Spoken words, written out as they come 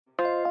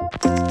I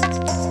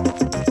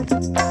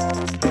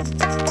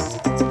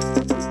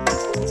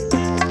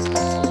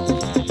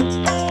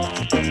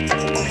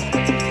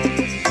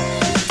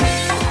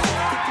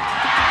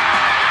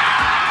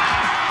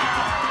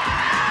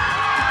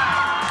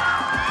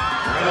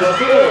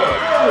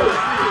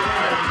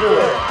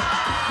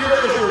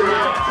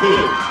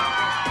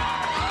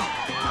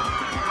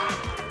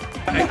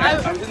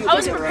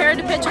was prepared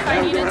to pitch if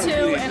I needed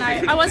to, and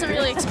I wasn't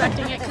really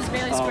expecting it because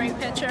Bailey's a great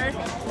pitcher.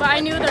 But I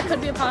knew there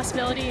could be a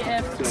possibility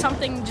if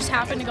something just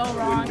happened to go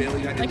wrong,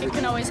 like it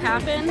can always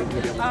happen.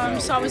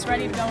 So I was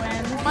ready to go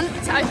in.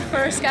 Once I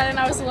first got in,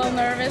 I was a little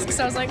nervous because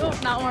I was like, oh,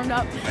 not warmed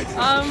up.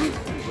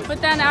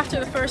 But then after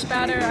the first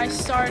batter, I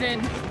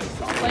started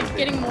like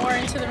getting more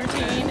into the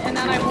routine, and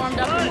then I warmed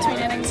up in between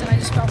innings, and I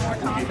just felt more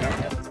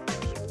confident.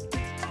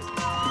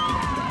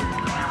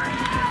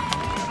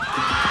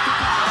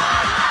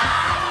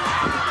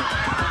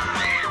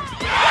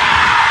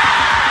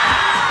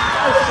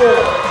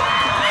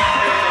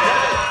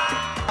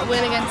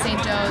 Win against St.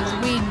 Joe's,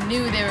 we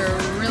knew they were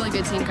a really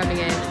good team coming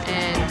in,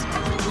 and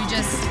we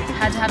just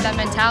had to have that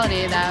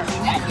mentality that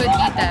we could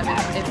beat them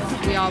if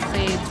we all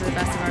played to the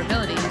best of our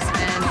abilities,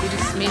 and we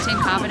just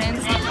maintained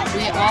confidence.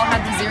 We all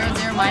had the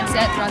 0-0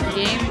 mindset throughout the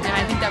game, and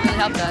I think that really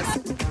helped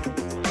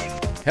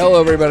us. Hello,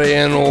 everybody,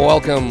 and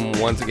welcome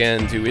once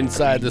again to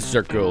Inside the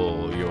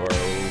Circle, your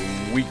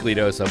weekly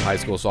dose of high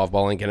school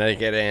softball in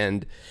Connecticut,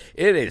 and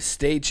it is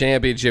state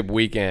championship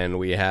weekend.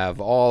 We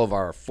have all of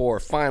our 4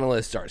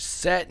 finalists are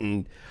set,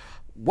 and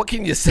what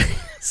can you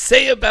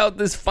say about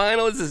this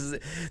final? This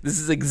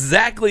is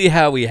exactly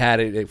how we had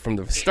it from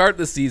the start of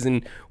the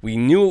season. We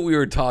knew what we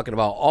were talking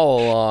about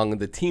all along.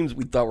 The teams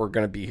we thought were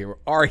going to be here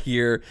are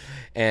here,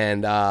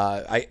 and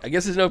I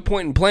guess there's no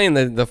point in playing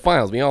the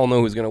finals. We all know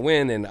who's going to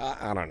win, and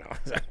I don't know.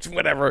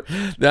 Whatever.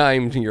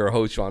 I'm your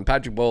host, Sean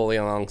Patrick Bowley,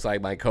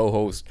 alongside my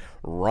co-host,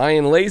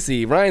 Ryan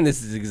Lacey. Ryan,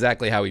 this is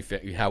exactly how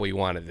we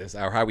wanted this,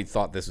 or how we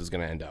thought this was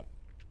going to end up.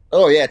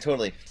 Oh yeah,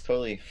 totally.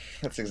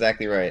 That's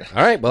exactly right.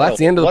 All right, well that's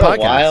the end of the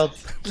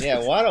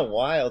podcast. What a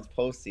wild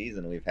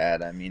postseason we've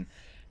had. I mean,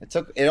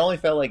 it only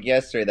felt like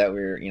yesterday that we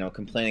were,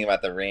 complaining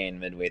about the rain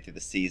midway through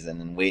the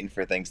season and waiting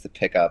for things to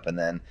pick up, and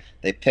then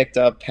they picked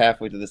up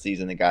halfway through the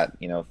season. They got,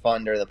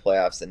 fun during the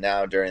playoffs, and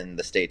now during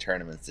the state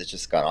tournaments, it's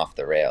just gone off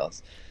the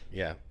rails.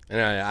 Yeah, and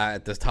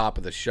at the top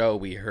of the show,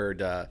 we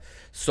heard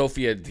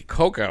Sophia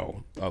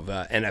DeCoco of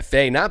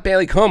NFA, not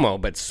Bailey Como,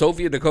 but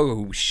Sophia DeCoco,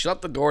 who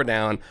shut the door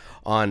down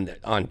on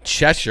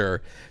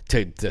Cheshire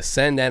to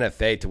send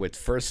NFA to its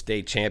first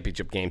state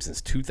championship game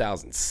since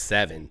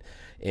 2007.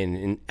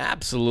 In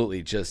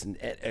absolutely just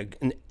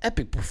an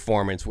epic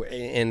performance,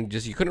 and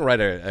just you couldn't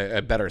write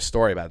a better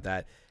story about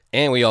that.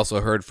 And we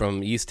also heard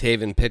from East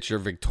Haven pitcher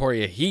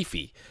Victoria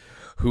Heafy,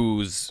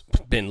 who's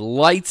been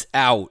lights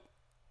out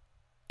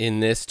in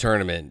this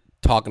tournament,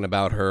 talking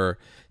about her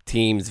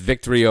team's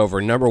victory over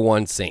number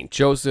 1 St.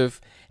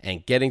 Joseph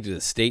and getting to the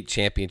state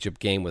championship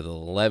game with an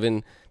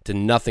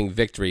 11-0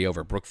 victory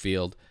over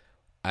Brookfield.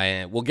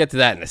 And we'll get to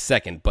that in a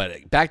second,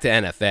 but back to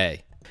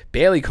NFA.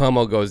 Bailey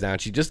Como goes down.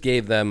 She just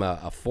gave them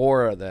NFA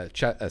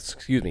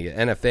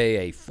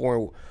a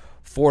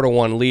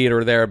 4-1 lead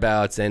or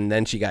thereabouts, and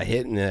then she got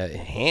hit in the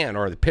hand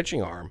or the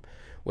pitching arm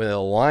with a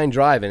line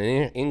drive, and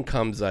in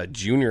comes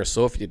junior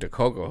Sophia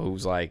DeCoco,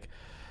 who's like,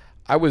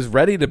 I was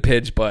ready to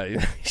pitch, but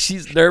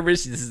she's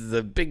nervous. This is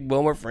a big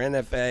moment for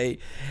NFA,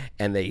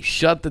 and they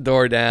shut the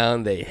door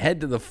down. They head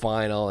to the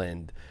final,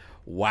 and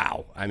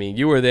wow. I mean,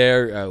 you were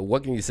there.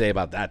 What can you say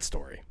about that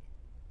story?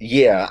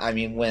 Yeah, I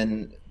mean,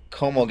 when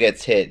Como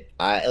gets hit,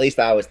 at least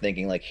I was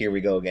thinking, like, here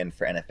we go again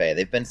for NFA.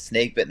 They've been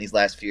snake-bitten these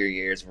last few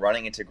years,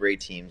 running into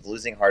great teams,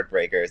 losing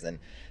heartbreakers, and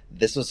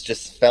this was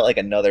just felt like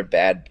another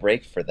bad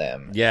break for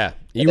them. Yeah.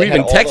 You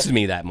even texted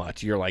me that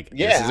much. You're like,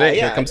 this is it.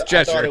 Here comes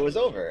Cheshire. I thought it was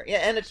over. Yeah,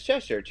 and it's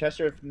Cheshire.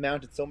 Cheshire have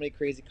mounted so many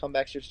crazy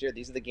comebacks this year.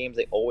 These are the games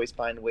they always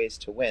find ways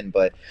to win.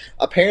 But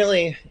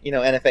apparently,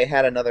 NFA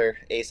had another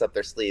ace up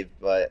their sleeve,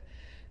 but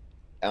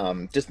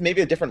just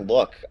maybe a different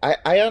look.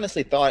 I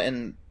honestly thought,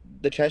 and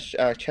the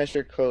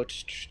Cheshire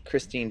coach,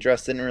 Christine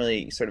Druss, didn't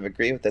really sort of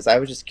agree with this. I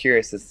was just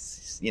curious to,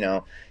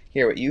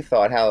 hear what you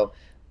thought, how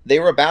they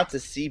were about to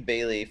see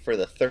Bailey for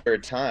the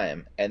 3rd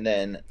time, and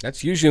then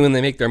that's usually when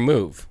they make their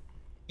move.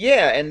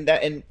 Yeah, and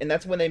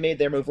that's when they made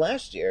their move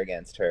last year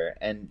against her.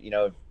 And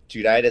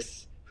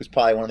Juditas, who's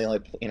probably one of the only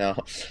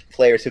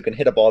players who can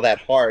hit a ball that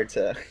hard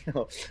to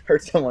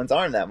hurt someone's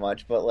arm that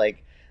much. But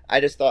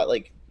I just thought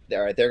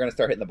they're going to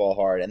start hitting the ball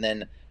hard, and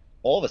then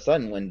all of a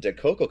sudden when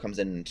DeCoco comes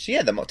in, she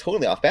had them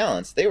totally off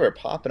balance. They were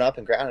popping up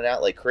and grounding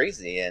out like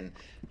crazy, and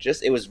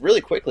it was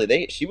really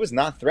quickly. She was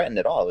not threatened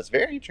at all. It was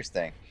very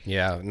interesting.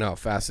 Yeah, no,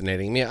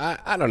 fascinating.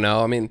 I don't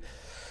know. I mean,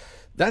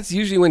 that's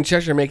usually when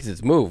Cheshire makes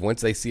its move. Once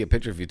they see a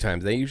pitcher a few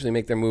times, they usually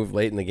make their move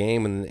late in the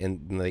game,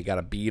 and they got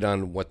a beat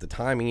on what the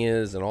timing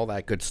is and all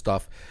that good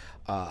stuff.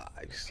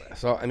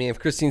 So, I mean, if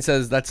Christine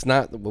says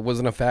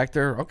wasn't a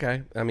factor,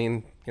 okay. I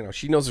mean,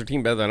 she knows her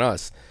team better than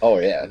us. Oh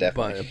yeah,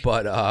 definitely.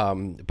 But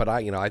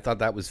I thought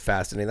that was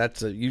fascinating.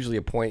 That's usually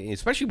a point,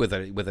 especially with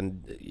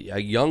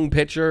a young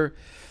pitcher.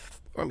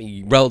 I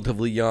mean,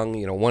 relatively young,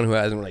 one who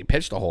hasn't really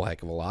pitched a whole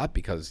heck of a lot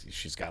because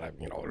she's got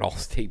an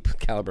all-state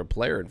caliber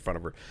player in front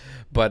of her.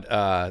 But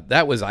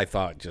that was, I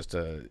thought, just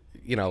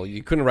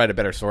you couldn't write a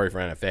better story for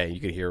NFA. You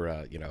could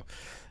hear,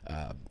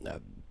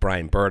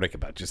 Brian Burdick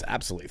about just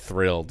absolutely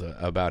thrilled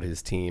about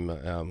his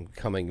team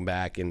coming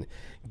back and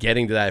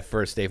getting to that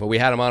first state. But we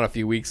had him on a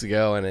few weeks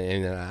ago, and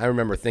I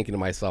remember thinking to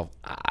myself,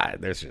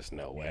 there's just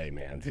no way,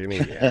 man. I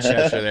mean, you got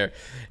Cheshire there,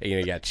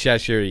 you got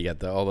Cheshire, you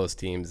got all those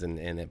teams,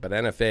 but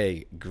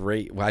NFA,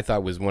 great. I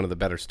thought was one of the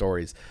better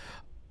stories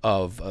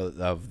of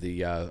the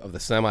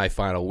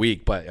semifinal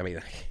week. But I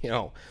mean, they're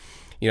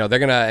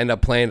going to end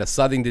up playing a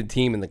Southington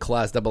team in the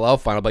Class LL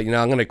final. But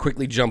I'm going to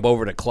quickly jump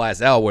over to Class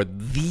L, where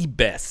the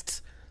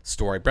best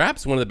story,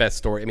 perhaps one of the best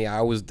stories. I mean,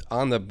 I was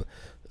on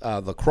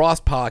the Cross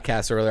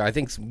podcast earlier. I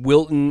think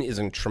Wilton is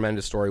a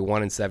tremendous story,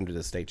 1-7 to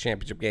the state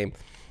championship game.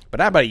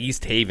 But how about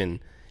East Haven?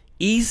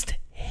 East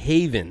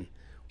Haven.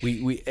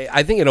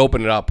 I think it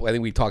opened it up. I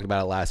think we talked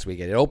about it last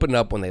week. It opened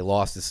up when they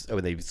lost this.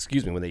 When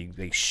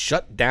they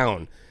shut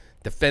down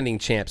defending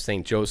champ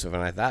St. Joseph.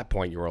 And at that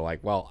point, you were like,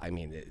 well, I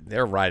mean,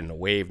 they're riding a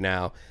wave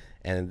now,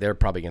 and they're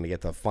probably going to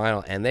get to the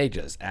final. And they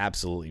just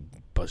absolutely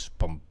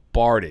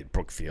bombarded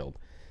Brookfield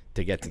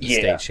to get to the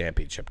state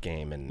championship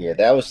game. And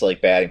that was like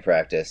batting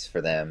practice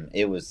for them.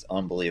 It was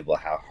unbelievable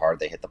how hard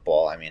they hit the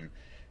ball. I mean,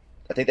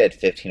 I think they had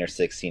 15 or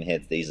 16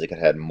 hits. They easily could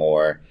have had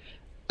more.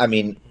 I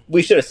mean,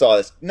 we should have saw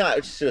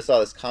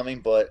this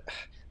coming, but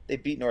they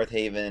beat North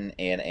Haven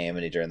and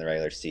Amity during the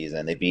regular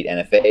season. They beat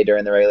NFA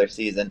during the regular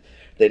season.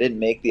 They didn't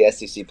make the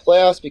SEC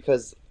playoffs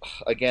because,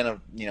 again,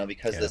 of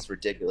this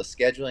ridiculous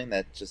scheduling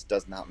that just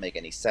does not make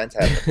any sense,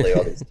 having to play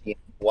all these teams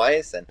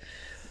twice. And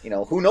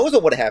who knows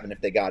what would have happened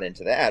if they got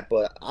into that.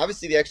 But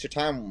obviously the extra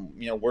time,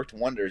 worked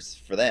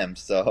wonders for them.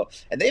 So,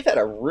 and they've had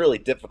a really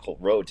difficult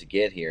road to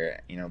get here.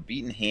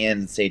 Beating Hand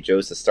and St.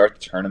 Joseph start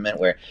the tournament,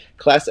 where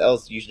Class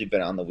L's usually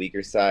been on the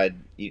weaker side.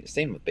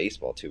 Same with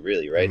baseball too,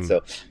 really, right?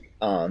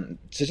 Mm-hmm.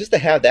 So just to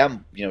have that,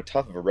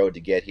 tough of a road to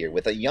get here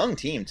with a young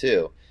team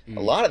too. Mm-hmm.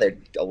 A lot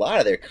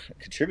of their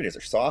contributors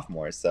are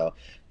sophomores, so,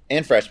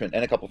 and freshmen,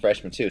 and a couple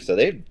freshmen too. So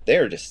they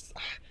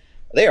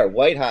are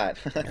white hot.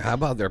 How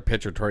about their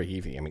pitcher, Tori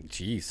Heavey? I mean,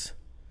 jeez.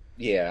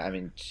 Yeah, I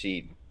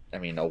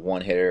mean, a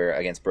one-hitter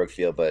against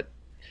Brookfield, but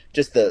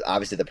just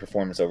obviously the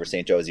performance over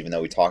St. Joe's, even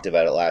though we talked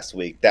about it last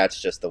week, that's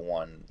just the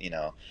one,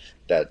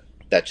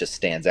 that just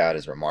stands out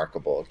as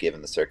remarkable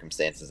given the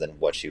circumstances and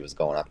what she was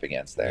going up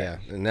against there.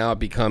 Yeah, and now it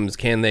becomes,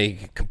 can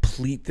they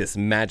complete this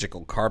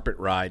magical carpet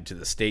ride to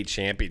the state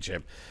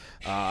championship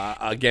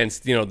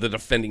against, the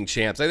defending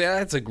champs? I think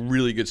that's a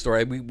really good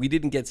story. We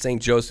didn't get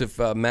St. Joseph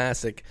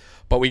Massick,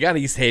 but we got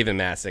East Haven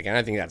Massick, and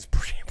I think that's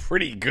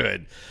pretty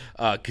good,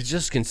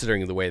 just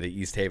considering the way that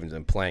East Haven's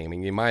been playing. I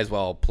mean, you might as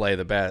well play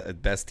the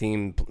best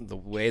team the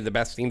way the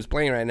best team's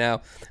playing right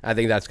now. I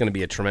think that's going to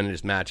be a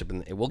tremendous matchup,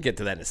 and we'll get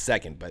to that in a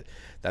second, but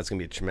that's going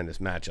to be a tremendous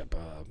matchup.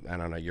 I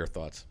don't know, your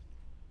thoughts?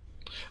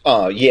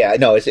 Oh, yeah,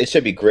 no, it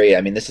should be great.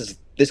 I mean, this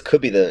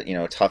could be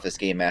the, toughest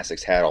game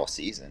Massick's had all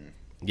season.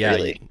 Yeah,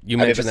 really. You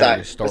mentioned that in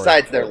your story.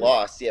 Besides their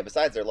loss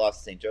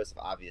to St. Joseph,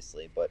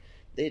 obviously, but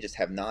they just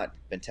have not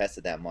been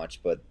tested that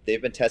much. But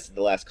they've been tested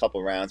the last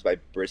couple rounds by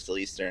Bristol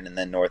Eastern and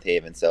then North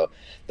Haven. So,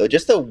 though,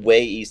 just the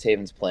way East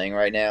Haven's playing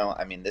right now,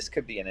 I mean, this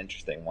could be an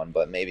interesting one.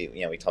 But maybe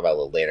we talk about a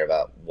little later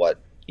about what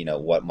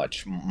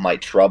much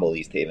might trouble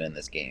East Haven in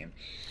this game.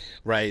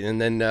 Right,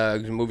 and then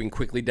moving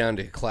quickly down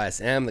to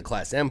Class M, the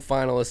Class M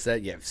finalist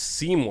set. You have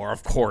Seymour,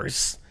 of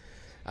course.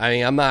 I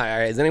mean, I'm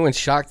not. Is anyone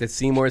shocked that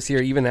Seymour is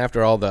here, even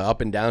after all the up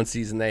and down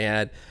season they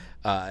had?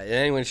 Is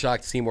anyone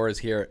shocked Seymour is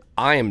here?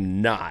 I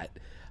am not.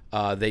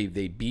 They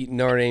beat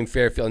Notre Dame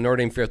Fairfield. Notre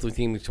Dame Fairfield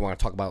team, if you want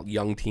to talk about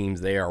young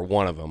teams, they are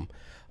one of them.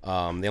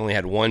 They only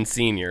had one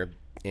senior,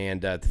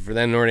 and for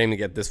them Notre Dame to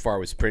get this far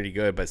was pretty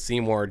good. But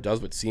Seymour does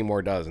what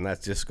Seymour does, and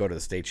that's just go to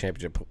the state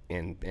championship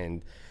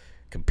and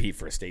compete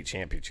for a state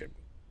championship.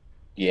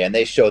 Yeah, and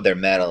they showed their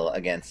mettle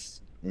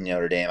against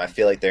Notre Dame. I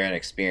feel like their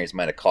inexperience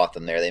might have caught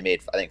them there. They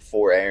made, I think,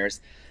 4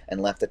 errors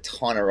and left a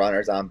ton of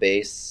runners on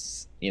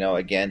base,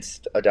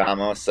 against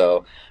Adamo.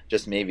 So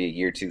just maybe a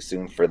year too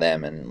soon for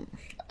them. And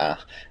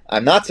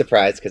I'm not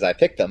surprised because I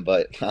picked them,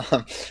 but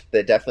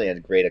they definitely had a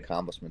great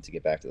accomplishment to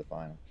get back to the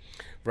final.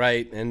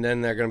 Right, and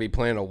then they're going to be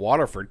playing a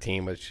Waterford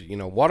team, which,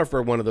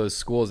 Waterford, one of those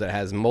schools that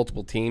has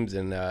multiple teams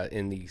in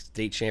the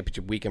state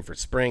championship weekend for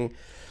spring.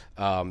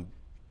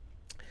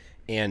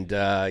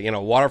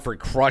 Waterford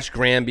crushed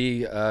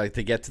Granby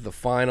to get to the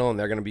final, and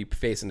they're going to be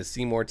facing a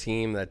Seymour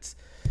team that's,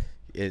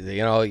 if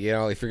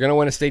you're going to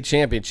win a state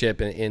championship,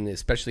 and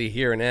especially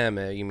here in M,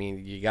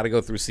 you got to go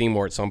through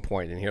Seymour at some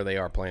point, and here they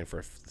are playing for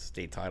a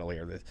state title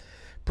here. That's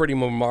pretty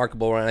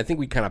remarkable run. I think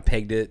we kind of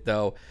pegged it,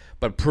 though,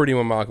 but pretty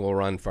remarkable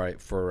run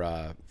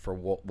for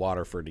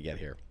Waterford to get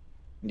here.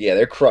 Yeah,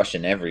 they're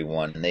crushing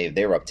everyone, and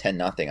they were up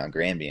 10-0 on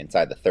Granby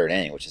inside the third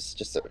inning, which is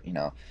just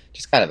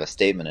kind of a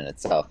statement in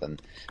itself.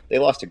 And they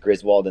lost to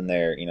Griswold in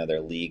their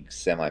league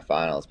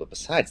semifinals, but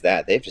besides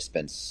that, they've just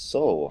been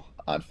so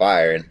on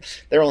fire. And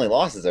their only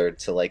losses are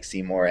to like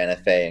Seymour,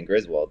 NFA, and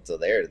Griswold. So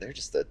they're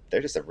just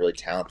a really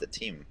talented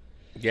team.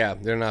 Yeah,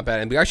 they're not bad.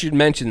 And I should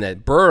mention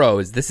that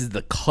Burrows, this is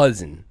the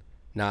cousin,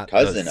 not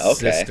the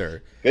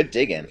sister. Good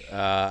digging.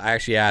 I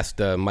actually asked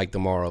Mike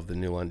DeMauro of the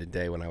New London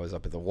Day when I was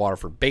up at the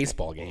Waterford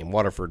baseball game.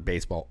 Waterford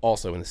baseball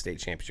also in the state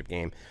championship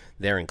game.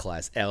 They're in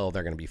Class L.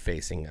 They're going to be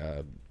facing,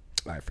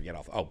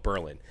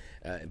 Berlin.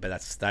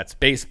 But that's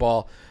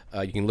baseball.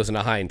 You can listen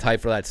to High and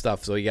Tight for that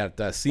stuff. So you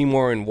got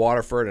Seymour and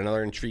Waterford,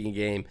 another intriguing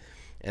game.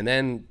 And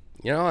then,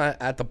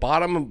 at the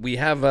bottom, we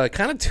have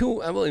kind of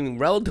two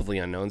relatively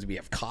unknowns. We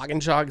have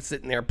Coggins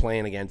sitting there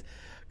playing against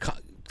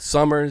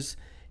Summers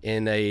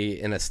in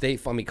a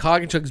state.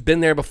 Coggins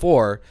been there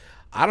before.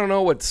 I don't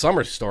know what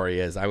Summers' story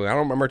is. I don't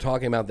remember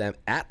talking about them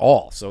at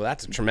all. So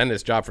that's a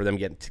tremendous job for them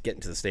getting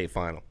to the state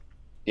final.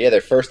 Yeah,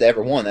 their first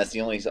ever one. That's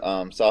the only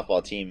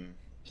softball team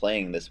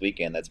playing this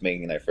weekend that's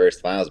making their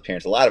first finals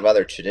appearance. A lot of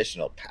other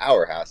traditional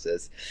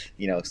powerhouses,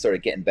 sort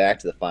of getting back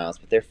to the finals,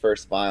 but their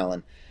first final.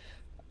 And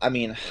I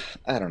mean,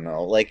 I don't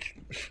know. Like,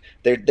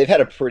 they've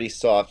had a pretty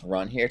soft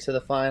run here to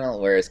the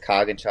final, whereas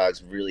Coggins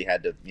really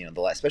had to,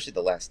 especially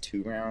the last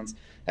two rounds,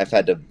 have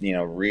had to,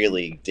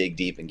 really dig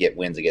deep and get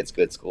wins against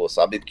good schools.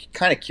 So I'll be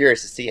kind of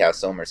curious to see how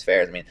Somers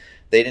fares. I mean,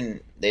 they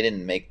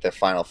didn't make the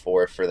Final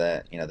Four for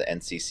the the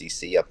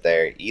NCCC up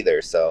there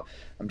either. So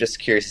I'm just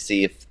curious to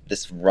see if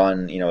this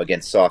run,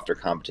 against softer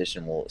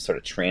competition will sort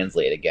of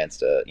translate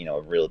against a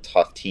real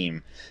tough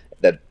team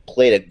that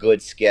played a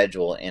good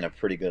schedule in a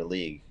pretty good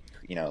league,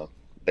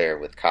 there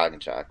with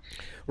Coggins.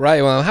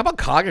 Right. Well, how about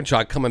Coggins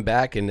coming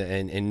back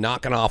and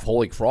knocking off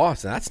Holy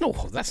Cross? And that's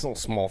no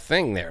small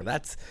thing there.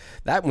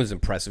 That was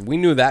impressive. We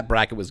knew that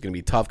bracket was going to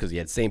be tough because he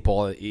had St.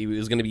 Paul. It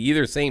was going to be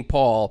either St.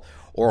 Paul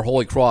or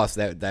Holy Cross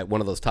that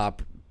one of those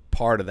top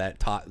part of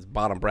that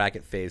bottom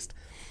bracket faced.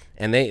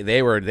 And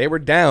they were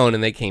down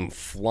and they came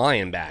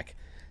flying back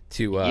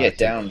to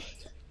down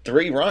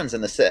 3 runs in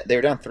the set. They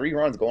were down 3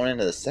 runs going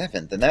into the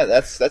 7th, and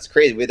that's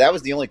crazy. That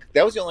was the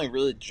only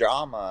really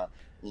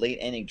late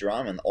inning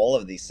drama in all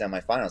of these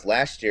semifinals.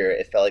 Last year,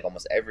 it felt like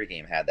almost every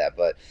game had that,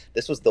 but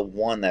this was the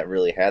one that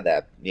really had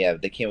that. Yeah,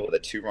 they came up with a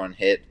 2-run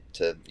hit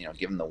to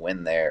give them the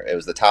win there. It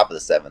was the top of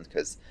the 7th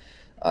because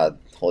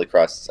Holy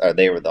Cross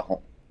they were the home.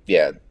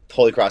 Yeah,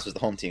 Holy Cross was the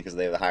home team because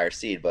they were the higher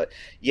seed. But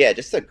yeah,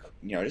 just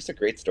a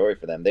great story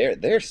for them.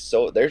 They're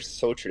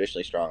so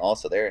traditionally strong.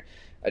 Also,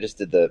 I just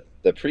did the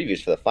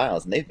previews for the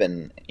finals, and they've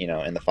been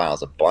in the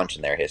finals a bunch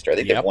in their history. I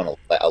think they've won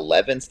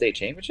 11 state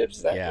championships.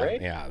 Is that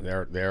right? Yeah,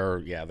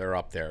 they're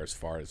up there as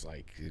far as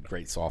like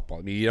great softball.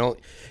 I mean, you don't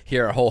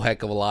hear a whole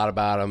heck of a lot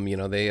about them.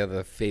 They have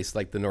the face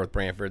like the North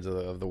Branfords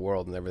of the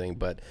world and everything,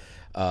 but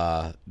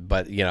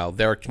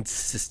they're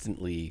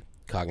consistently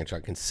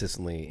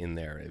consistently in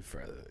there.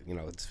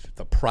 It's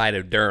the pride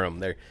of Durham.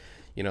 They're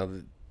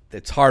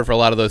it's hard for a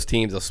lot of those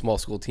teams, those small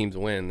school teams, to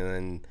win, and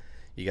then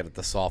you get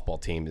the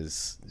softball team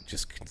is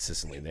just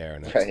consistently there,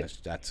 and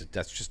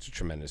that's just a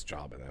tremendous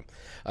job of them.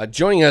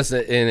 Joining us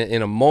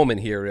in a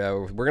moment here,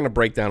 we're going to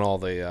break down all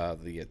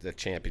the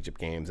championship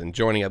games, and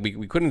joining us,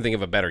 we couldn't think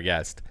of a better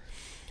guest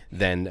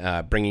than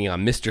bringing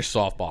on Mr.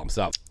 Softball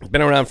himself. He's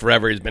been around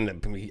forever.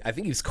 I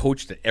think he's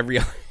coached at every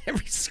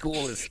school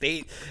in the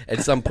state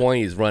at some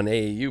point. He's run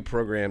AAU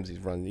programs. He's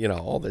run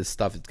all this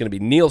stuff. It's going to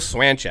be Neil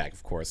Swanchak,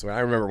 of course. I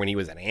remember when he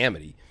was at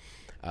Amity.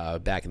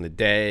 Back in the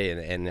day,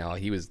 and now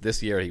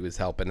this year he was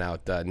helping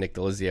out Nick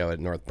Delizio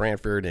at North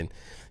Branford, and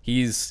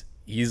he's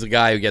a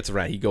guy who gets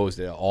around. He goes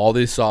to all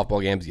these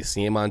softball games. You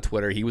see him on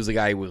Twitter. He was the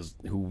guy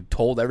who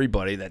told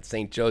everybody that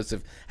St.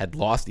 Joseph had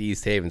lost to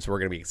East Haven, so we're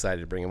going to be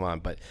excited to bring him on.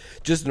 But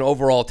just an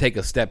overall take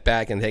a step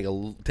back and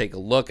take a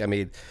look. I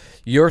mean,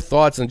 your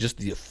thoughts on just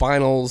the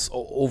finals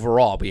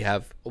overall.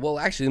 Let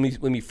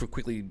me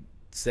quickly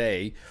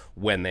say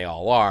when they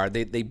all are.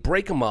 They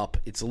break them up.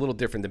 It's a little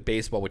different than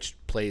baseball, which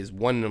plays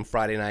 1 on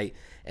Friday night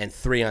and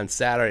 3 on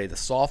Saturday. The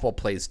softball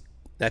plays,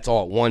 that's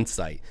all at one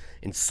site.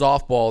 In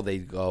softball,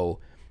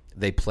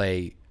 they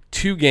play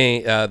 2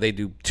 games. They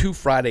do 2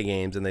 Friday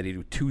games and they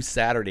do 2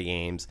 Saturday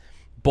games,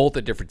 both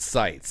at different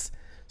sites.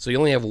 So you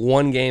only have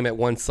 1 game at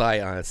one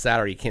site on a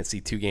Saturday. You can't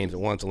see 2 games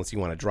at once unless you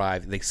want to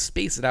drive. They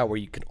space it out where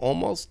you can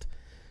almost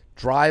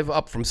drive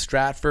up from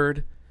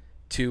Stratford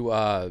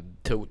to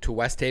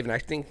West Haven. I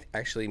think,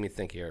 actually, let me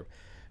think here.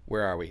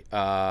 Where are we?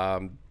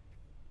 God,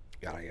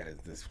 I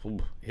got this.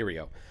 Here we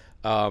go.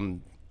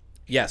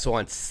 So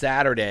on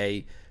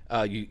Saturday,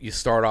 you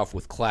start off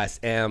with Class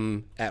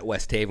M at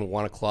West Haven,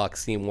 1 o'clock,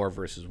 Seymour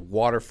versus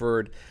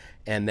Waterford.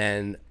 And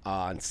then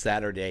on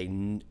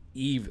Saturday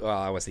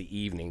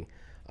evening.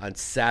 On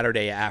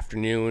Saturday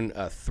afternoon,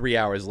 3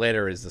 hours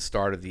later, is the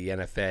start of the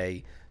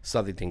NFA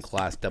Southington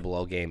Class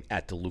Double-L game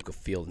at DeLuca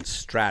Field in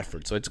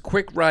Stratford. So it's a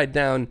quick ride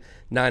down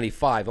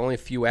 95, only a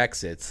few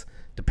exits,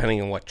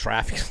 depending on what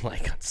traffic's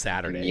like on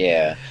Saturday.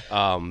 Yeah.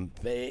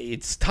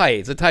 It's tight.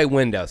 It's a tight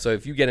window. So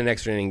if you get an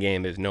extra inning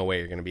game, there's no way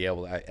you're going to be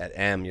able to, at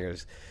M, you're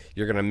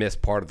going to miss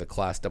part of the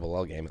Class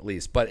Double-L game at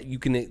least. But you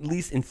can at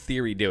least in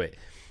theory do it.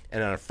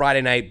 And on a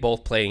Friday night,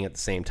 both playing at the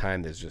same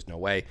time, there's just no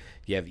way.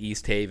 You have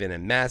East Haven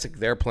and Massac.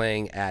 They're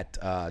playing at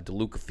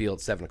DeLuca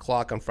Field, 7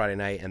 o'clock on Friday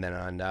night. And then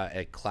on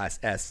at Class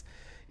S,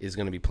 is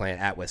going to be playing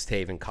at West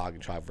Haven,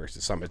 Cognitive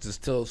versus Summit.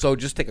 So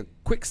just take a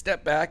quick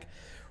step back.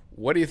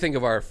 What do you think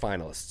of our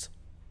finalists?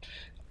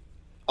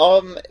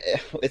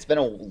 It's been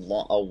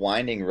a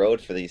winding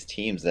road for these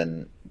teams,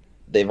 and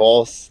they've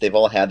all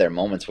had their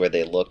moments where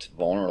they looked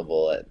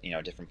vulnerable at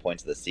different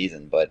points of the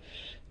season. But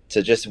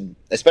to just,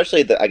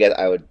 especially I guess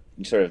I would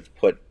sort of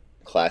put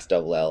Class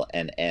LL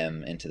and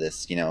M into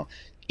this.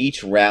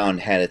 Each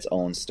round had its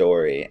own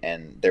story,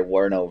 and there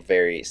were no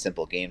very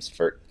simple games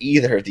for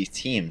either of these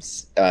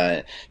teams.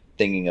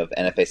 Thinking of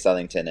NFA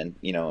Southington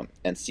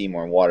and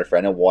Seymour and Waterford.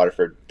 I know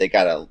Waterford, they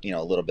got a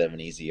little bit of an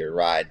easier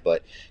ride,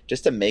 but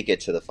just to make it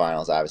to the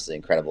finals, obviously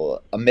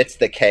incredible amidst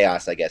the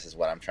chaos, I guess is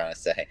what I'm trying to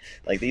say.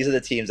 Like, these are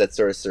the teams that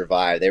sort of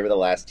survived. They were the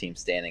last team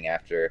standing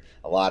after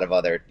a lot of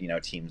other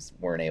teams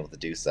weren't able to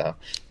do so.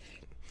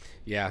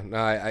 Yeah, no,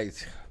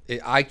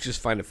 I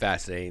just find it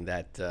fascinating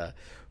that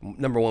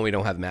number one, we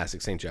don't have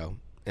Massac St. Joe,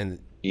 and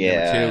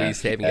number two,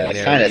 East Haven getting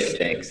there. Kind of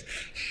stinks.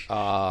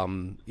 How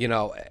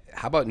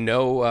about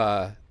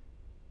no?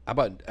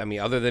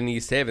 Other than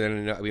East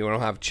Haven, we don't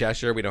have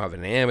Cheshire, we don't have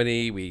an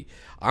Amity.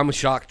 I'm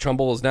shocked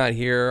Trumbull is not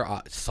here.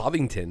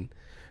 Southington,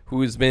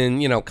 who has been,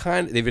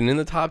 they've been in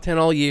the top 10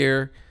 all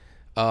year.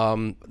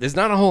 There's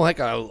not a whole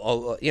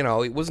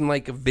it wasn't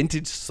like a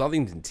vintage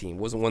Southington team. It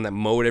wasn't one that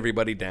mowed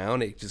everybody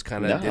down. It just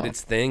kind of did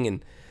its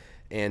thing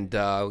and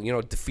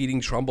defeating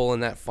Trumbull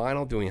in that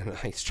final, doing a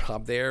nice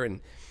job there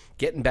and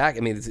getting back. I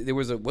mean, it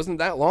wasn't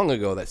that long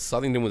ago that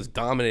Southington was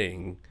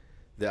dominating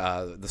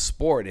the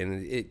sport,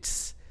 and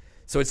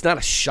so it's not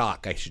a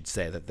shock, I should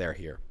say, that they're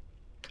here.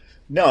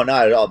 No,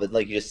 not at all. But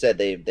like you just said,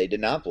 they did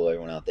not blow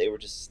everyone out. They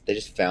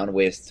just found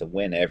ways to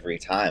win every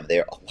time.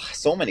 There are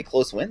so many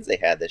close wins they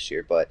had this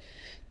year, but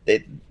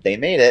they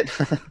made it.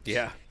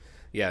 Yeah.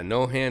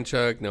 No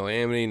Hanchuk, no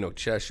Amity, no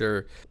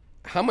Cheshire.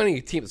 How many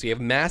teams? So you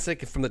have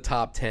Massac from the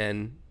top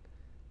 10.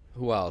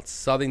 Who else?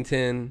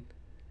 Southington.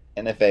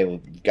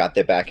 NFA got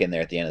their back in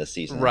there at the end of the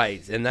season.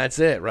 Right, and that's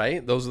it,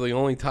 right? Those are the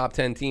only top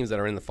 10 teams that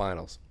are in the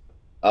finals.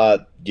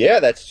 Yeah,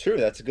 that's true.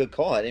 That's a good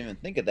call. I didn't even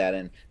think of that,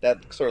 and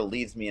that sort of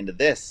leads me into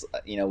this.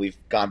 We've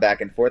gone back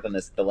and forth on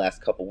this the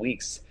last couple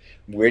weeks.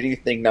 Where do you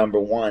think number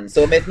one?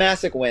 So if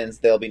Massac wins,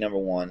 they'll be number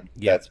one.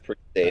 Yeah. That's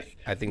pretty safe.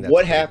 I think that's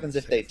what happens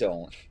if they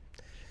don't?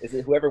 Is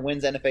it whoever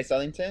wins NFA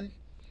Southington?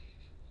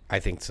 I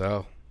think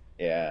so.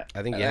 Yeah,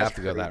 I think you have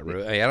to go that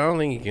route. I don't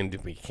think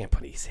you can't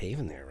put East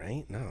Haven there,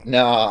 right? No.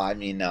 No. I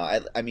mean,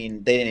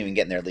 they didn't even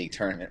get in their league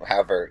tournament.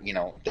 However,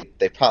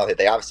 they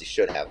obviously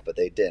should have, but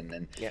they didn't.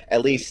 And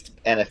at least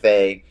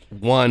NFA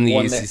won the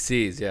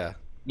ECCs. Yeah.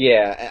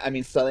 Yeah, I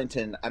mean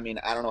Southington.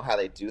 I don't know how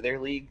they do their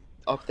league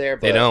up there.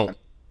 But, they don't.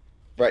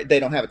 Right,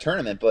 they don't have a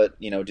tournament, but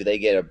do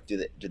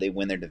they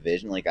win their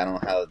division? Like, I don't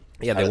know how.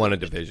 Yeah, they won a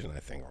division, I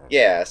think.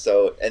 Yeah,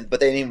 so but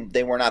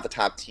they were not the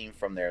top team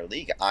from their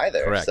league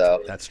either. Correct.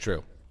 So that's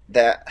true.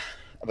 But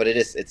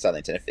it's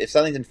Southington. If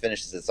Southington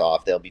finishes this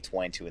off, they'll be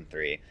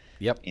 22-3.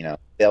 Yep.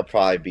 They'll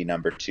probably be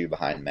number 2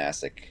 behind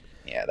Massac.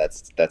 Yeah,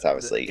 that's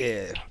obviously.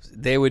 Yeah,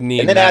 they would need.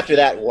 And then after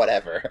that,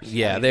 whatever.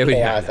 Yeah, they would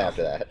have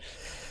after that.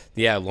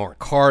 Yeah, Lauren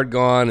Card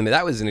gone. I mean,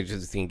 that was an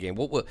interesting game.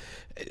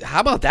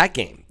 How about that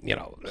game?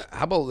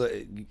 How about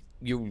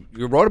you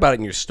wrote about it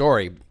in your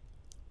story?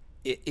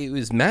 It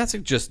was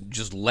Massac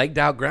just legged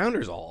out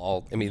grounders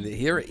all. I mean,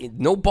 here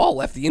no ball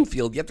left the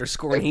infield, yet they're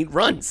scoring 8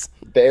 runs.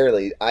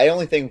 Barely. I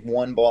only think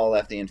one ball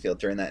left the infield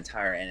during that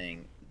entire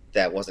inning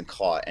that wasn't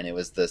caught, and it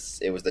was the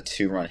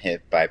 2-run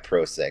hit by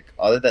Prosick.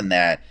 Other than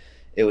that,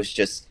 it was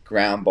just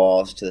ground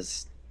balls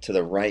to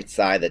the right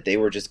side that they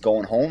were just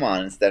going home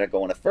on instead of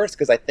going to first,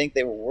 because I think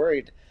they were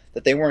worried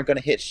that they weren't going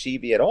to hit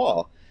Sheeby at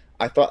all.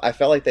 I felt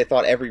like they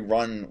thought every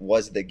run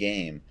was the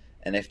game.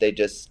 And if they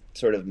just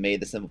sort of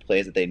made the simple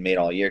plays that they'd made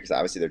all year, because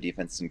obviously their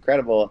defense is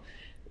incredible,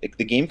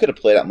 the game could have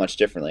played out much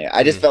differently.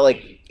 I just felt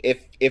like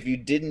if you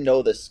didn't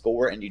know the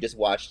score and you just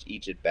watched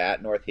each at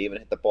bat, North Haven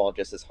hit the ball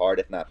just as hard,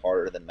 if not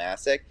harder, than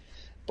Massac.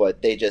 But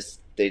I'd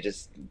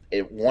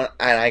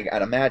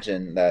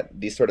imagine that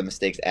these sort of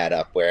mistakes add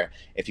up, where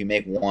if you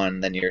make one,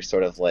 then you're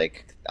sort of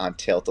like on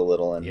tilt a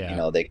little, and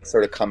they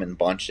sort of come in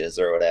bunches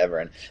or whatever.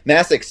 And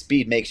Massac's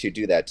speed makes you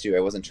do that too. I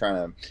wasn't trying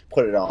to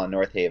put it all on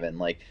North Haven.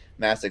 Like,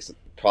 Massac's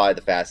probably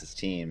the fastest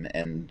team,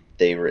 and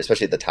they were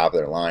especially at the top of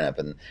their lineup,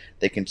 and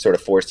they can sort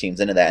of force teams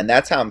into that. And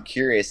that's how I'm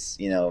curious,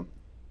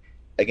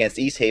 against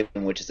East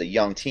Haven, which is a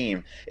young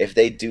team, if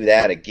they do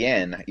that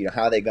again,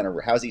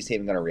 how's East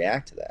Haven gonna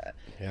react to that?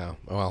 Yeah,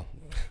 well,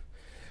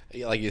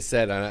 like you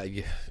said,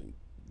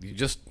 you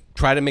just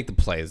try to make the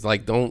plays.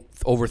 Like, don't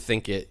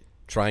overthink it.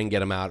 Try and get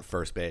them out at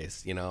first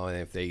base. And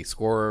if they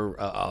score,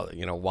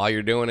 while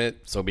you're doing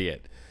it, so be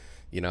it.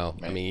 Right.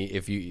 I mean,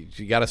 if you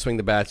got to swing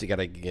the bats, you got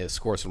to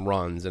score some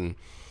runs, and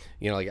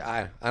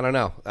I don't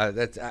know.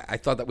 I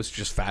thought that was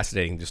just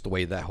fascinating, just the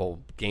way that whole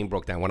game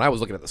broke down. When I was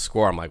looking at the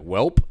score, I'm like,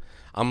 welp.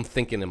 I'm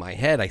thinking in my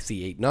head, I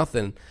see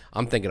 8-0.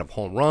 I'm thinking of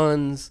home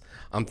runs.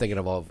 I'm thinking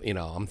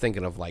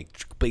of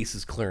like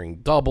bases clearing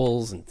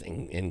doubles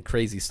and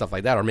crazy stuff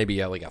like that, or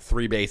maybe like a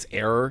 3-base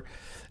error,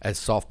 as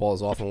softball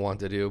is often wanted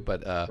to do.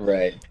 But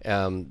right.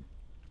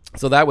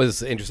 So that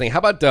was interesting. How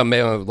about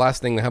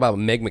last thing? How about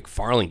Meg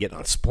McFarland getting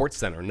on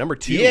SportsCenter number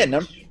 2?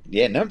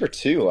 Number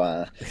 2.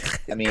 I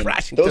mean,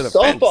 Crashing those to the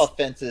softball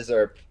fence. fences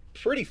are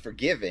pretty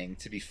forgiving.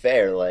 To be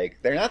fair, like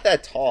they're not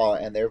that tall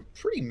and they're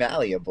pretty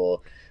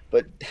malleable.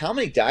 But how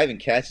many diving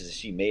catches has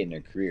she made in her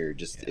career?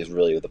 Is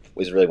really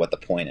what the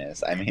point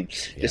is. I mean,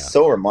 just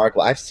so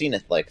remarkable. I've seen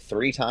it like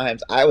 3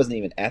 times. I wasn't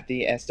even at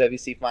the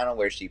SWC final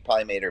where she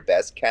probably made her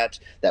best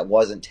catch that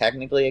wasn't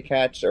technically a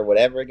catch or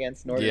whatever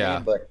against Notre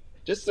Dame, but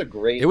just a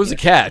great. It was a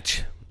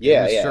catch.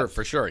 Yeah, Sure,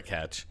 for sure a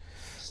catch.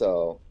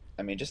 So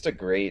I mean, just a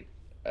great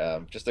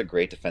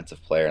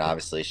defensive player, and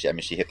obviously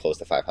she hit close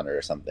to 500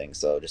 or something.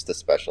 So just a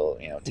special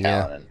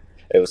talent and.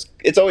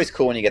 It's always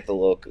cool when you get the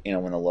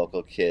when the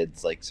local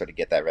kids like sort of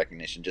get that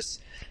recognition.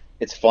 Just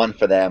it's fun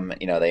for them,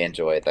 they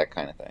enjoy it, that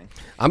kind of thing.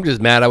 I'm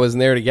just mad I wasn't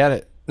there to get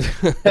it.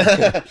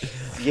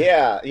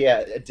 yeah,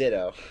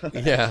 ditto.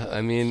 Yeah, I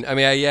mean,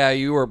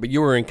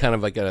 you were in kind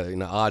of like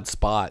an odd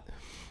spot,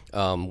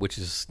 which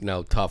is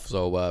tough.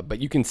 So, but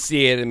you can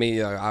see it. I mean,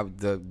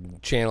 the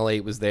Channel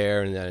 8 was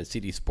there, and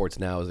CD Sports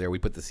Now was there. We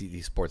put the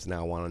CD Sports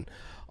Now one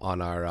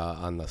on our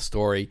on the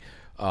story.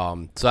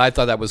 So I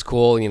thought that was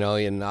cool,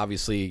 and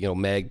obviously,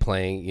 Meg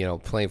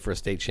playing for a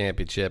state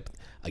championship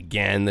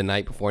again the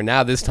night before.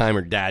 Now this time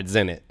her dad's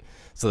in it,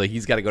 so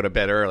he's got to go to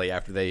bed early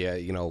after they,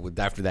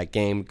 after that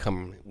game,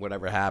 come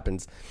whatever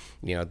happens,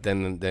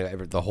 then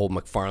the whole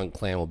McFarland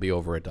clan will be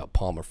over at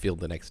Palmer Field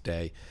the next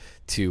day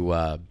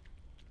to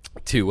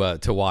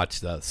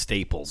watch the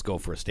Staples go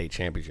for a state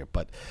championship.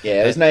 But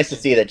yeah, it was nice to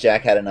see that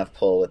Jack had enough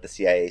pull with the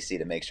CIAC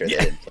to make sure they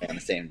didn't play on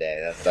the same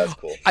day. That's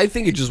cool. I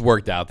think it just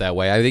worked out that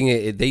way. I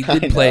think they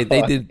did play.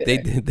 They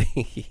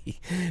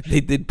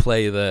did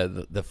play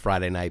the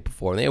Friday night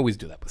before, and they always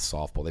do that with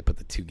softball. They put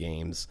the 2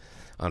 games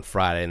on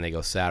Friday and they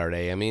go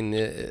Saturday. I mean,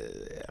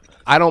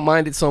 I don't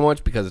mind it so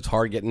much because it's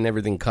hard getting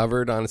everything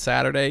covered on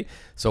Saturday.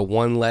 So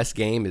one less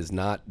game is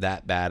not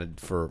that bad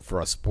for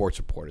us sports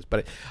reporters.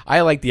 But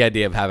I like the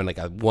idea of having like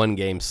a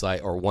 1-game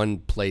site or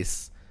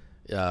 1-place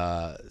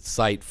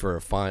site for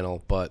a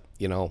final. But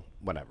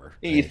whatever.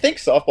 You'd think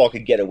softball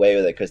could get away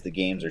with it because the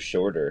games are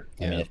shorter.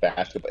 I mean,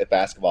 if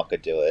basketball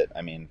could do it,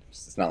 I mean,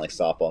 it's not like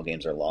softball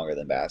games are longer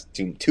than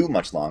too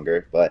much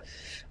longer. But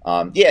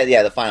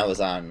the final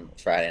was on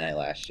Friday night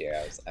last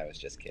year. I was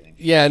just kidding.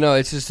 Yeah, no,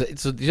 it's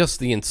just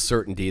the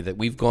uncertainty that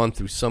we've gone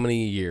through so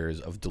many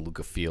years of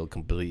DeLuca Field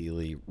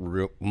completely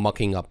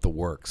mucking up the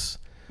works.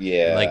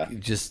 Yeah, like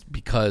just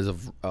because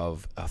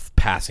of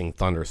passing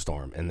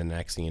thunderstorm, and the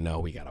next thing you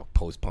know, we got to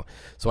postpone.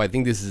 So I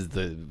think this is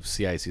the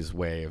CIC's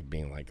way of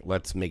being like,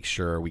 let's make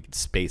sure we can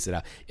space it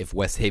out. If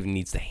West Haven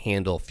needs to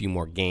handle a few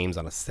more games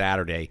on a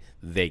Saturday,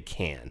 they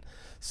can.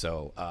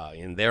 So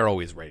and they're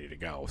always ready to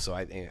go. So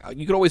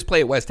you could always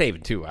play at West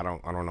Haven too. I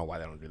don't know why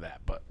they don't do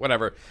that, but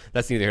whatever.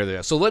 That's neither here nor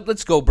there. So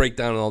let's go break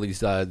down all these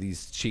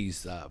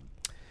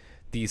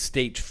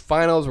state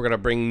finals. We're gonna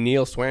bring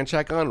Neil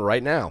Swanchak on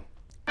right now.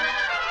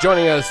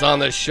 Joining us on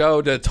the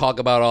show to talk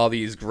about all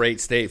these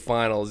great state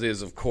finals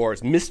is, of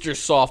course, Mr.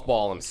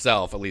 Softball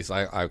himself. At least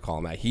I call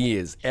him that. He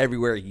is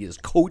everywhere. He has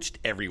coached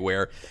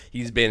everywhere.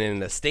 He's been in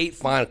the state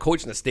final,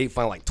 coaching the state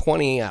final like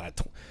 20 out of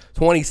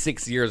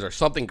 26 years or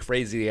something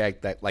crazy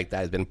like that.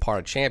 Has been part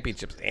of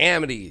championships at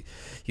Amity.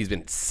 He's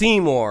been at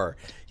Seymour.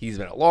 He's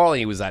been at Laurel.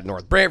 He was at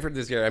North Branford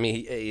this year. I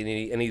mean,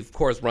 he of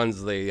course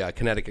runs the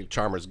Connecticut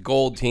Charmers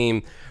Gold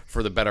team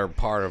for the better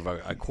part of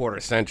a quarter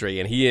century.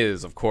 And he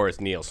is, of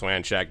course, Neil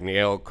Swanchak.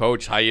 Neil,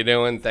 Coach, how you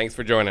doing? Thanks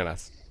for joining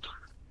us.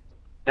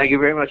 Thank you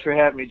very much for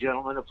having me,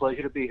 gentlemen. A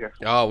pleasure to be here.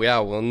 Oh, yeah.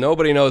 Well,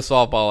 nobody knows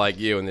softball like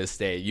you in this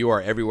state. You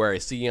are everywhere. I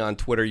see you on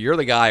Twitter. You're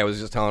the guy I was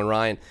just telling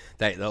Ryan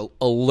that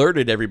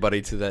alerted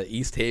everybody to the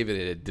East Haven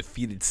had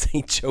defeated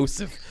St.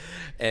 Joseph.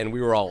 And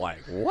we were all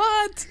like,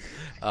 what?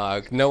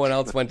 No one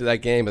else went to that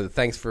game, but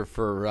thanks for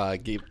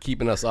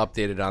keeping us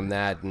updated on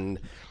that. And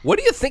what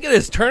do you think of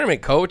this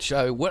tournament, Coach?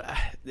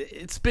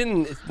 It's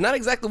not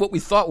exactly what we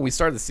thought when we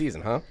started the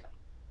season, huh?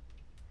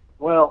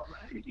 Well,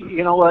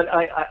 you know what?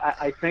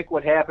 I think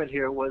what happened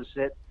here was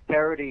that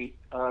parity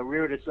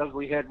reared its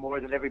ugly head more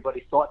than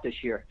everybody thought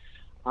this year.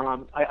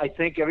 I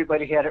think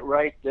everybody had it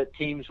right. The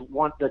teams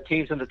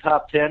in the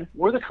top 10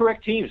 were the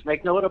correct teams.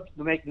 Make no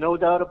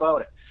doubt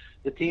about it.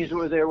 The teams that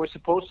were there were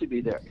supposed to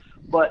be there.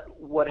 But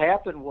what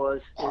happened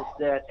is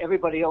that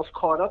everybody else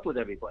caught up with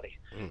everybody.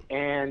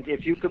 And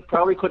if you could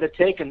have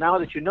taken, now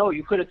that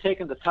you could have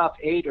taken the top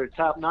 8 or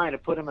top 9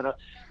 and put them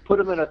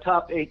in a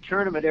top 8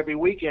 tournament every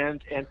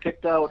weekend and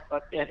picked out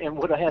and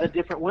would have had a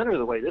different winner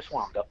the way this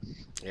wound up.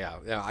 Yeah,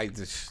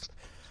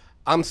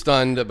 I'm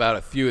stunned about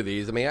a few of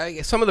these. I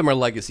mean, some of them are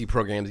legacy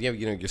programs. You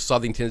know, your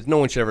Southingtons. No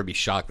one should ever be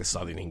shocked that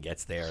Southington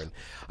gets there. And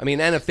I mean,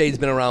 NFA's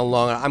been around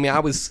long. I mean,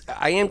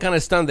 I am kind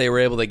of stunned they were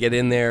able to get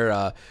in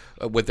there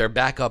with their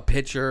backup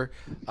pitcher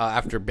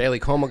after Bailey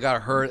Como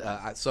got hurt.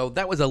 So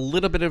that was a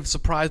little bit of a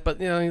surprise. But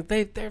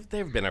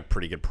they've been a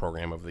pretty good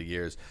program over the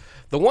years.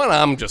 The one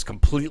I'm just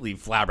completely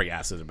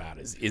flabbergasted about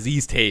is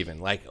East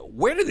Haven. Like,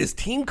 where did this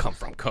team come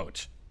from,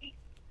 Coach?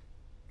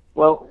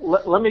 Well,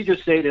 let me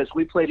just say this: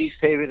 we played East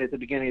Haven at the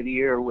beginning of the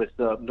year with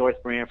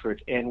North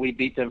Branford, and we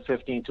beat them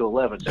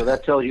 15-11. So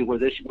that tells you where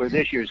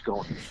this year's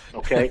going.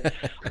 Okay,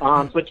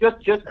 but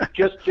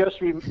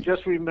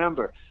just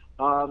remember,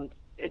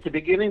 at the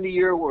beginning of the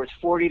year where it's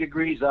 40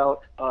 degrees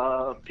out,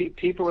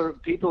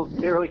 people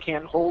barely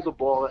can't hold the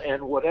ball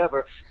and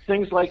whatever.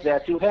 Things like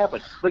that do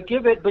happen. But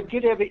give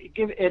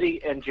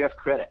Eddie and Jeff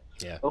credit.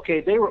 Yeah.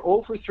 Okay, they were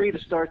 0 for 3 to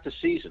start the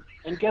season,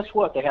 and guess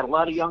what? They had a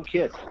lot of young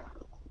kids.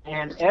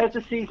 And as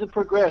the season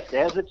progressed,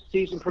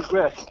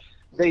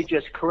 they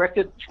just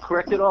corrected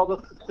all the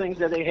things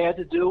that they had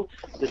to do.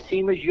 The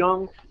team is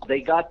young.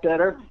 They got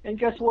better. And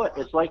guess what?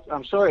 It's like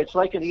in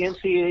the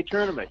NCAA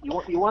tournament.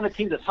 You want a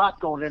team that's hot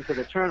going into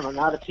the tournament,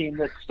 not a team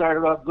that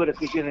started off good at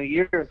the beginning of the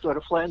year and sort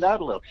of flattened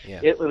out a little. Yeah.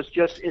 It's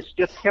just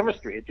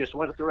chemistry. It just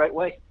went the right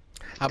way.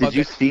 Did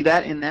you see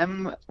that in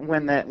them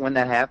when that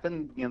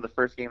happened? The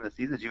first game of the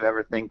season. Did you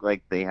ever think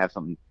like they have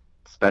some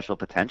special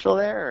potential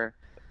there? Or?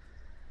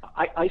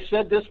 I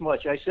said this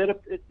much. I said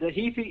if the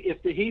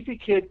Heaphy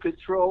kid could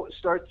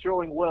start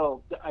throwing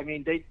well, I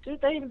mean they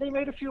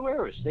made a few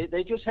errors.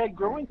 They just had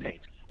growing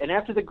pains, and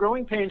after the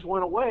growing pains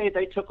went away,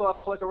 they took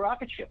off like a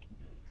rocket ship.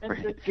 And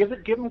Right. give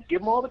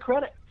them all the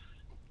credit.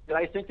 Did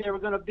I think they were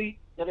going to beat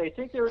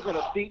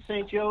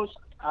St. Joe's?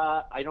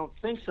 I don't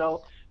think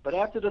so. But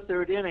after the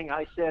third inning,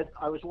 I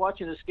was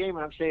watching this game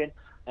and I'm saying,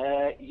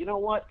 you know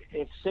what?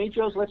 If St.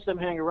 Joe's lets them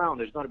hang around,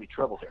 there's going to be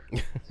trouble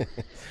here.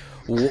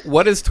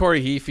 What is Tori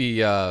Heaphy?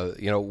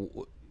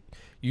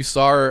 You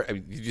saw her.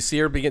 Did you see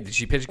her begin? Did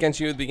she pitch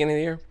against you at the beginning of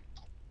the year?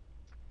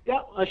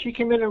 Yeah, she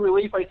came in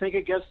relief, I think,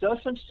 against us.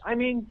 And I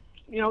mean,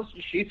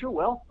 she threw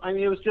well. I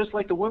mean, it was just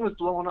like the wind was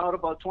blowing out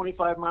about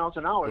 25 miles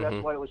an hour.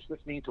 That's why it was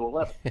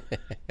 15-11.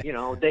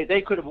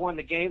 They could have won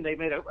the game. They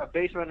made a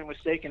base running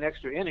mistake in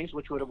extra innings,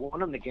 which would have won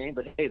them the game.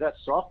 But hey, that's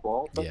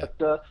softball. But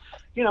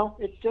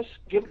it's just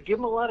give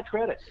him a lot of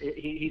credit.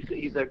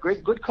 He's a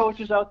good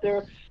coaches out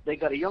there. They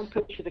got a young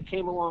pitcher that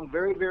came along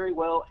very, very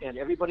well, and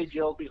everybody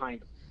gelled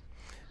behind him.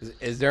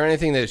 Is there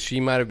anything that she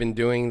might have been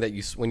doing that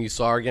when you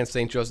saw her against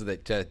St. Joseph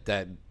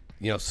that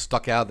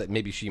stuck out that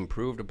maybe she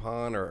improved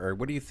upon, or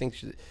what do you think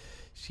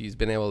she's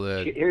been able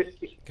to?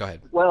 Go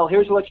ahead. Well,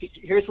 here's what she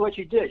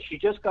did. She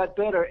just got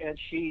better, and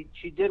she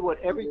did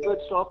what every good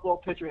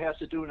softball pitcher has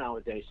to do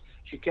nowadays.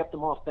 She kept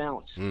them off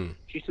balance.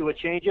 She threw a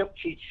changeup.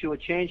 She threw a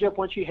changeup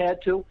when she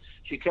had to.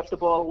 She kept the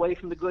ball away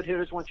from the good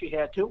hitters when she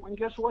had to. And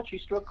guess what? She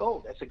struck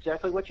gold. That's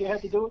exactly what she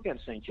had to do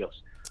against St.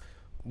 Joe's.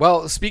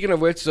 Well, speaking of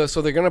which,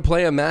 so they're going to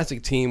play a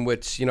Massac team,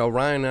 which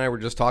Ryan and I were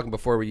just talking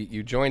before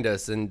you joined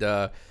us, and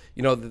they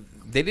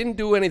didn't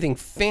do anything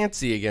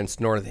fancy against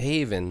North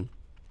Haven,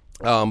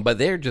 but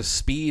they're just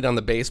speed on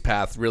the base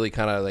path really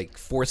kind of like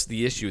forced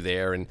the issue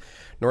there, and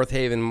North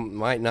Haven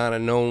might not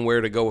have known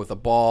where to go with the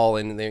ball,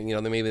 and they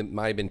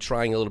might have been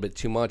trying a little bit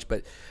too much.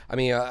 But I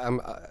mean,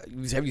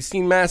 have you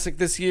seen Massac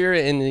this year,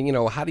 and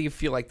how do you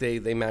feel like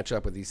they match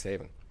up with East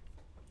Haven?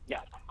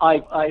 Yeah,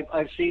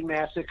 I've seen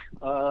Massac.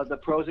 The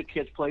Prozic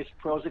kids plays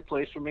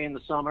for me in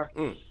the summer.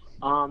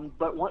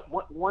 But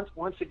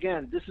once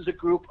again, this is a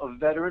group of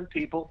veteran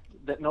people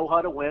that know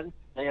how to win.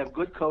 They have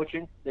good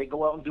coaching. They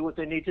go out and do what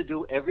they need to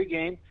do every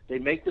game. They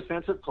make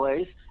defensive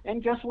plays,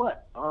 and guess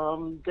what?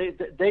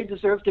 They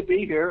deserve to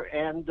be here.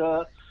 And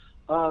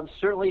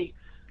certainly,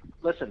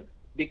 listen,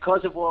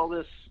 because of all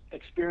this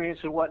experience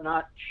and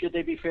whatnot, should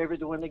they be favored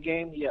to win the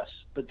game? Yes,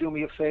 but do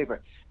me a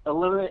favor.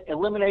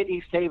 Eliminate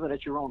East Haven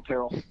at your own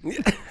peril.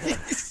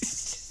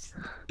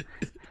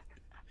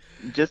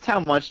 Just how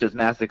much does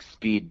Massac's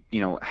speed,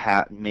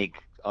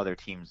 make other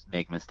teams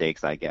make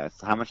mistakes, I guess?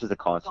 How much does it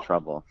cause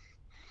trouble?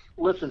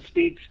 Listen,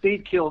 speed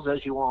kills,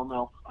 as you all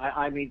know.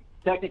 I mean,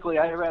 technically,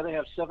 I'd rather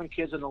have 7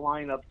 kids in the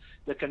lineup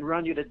that can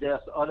run you to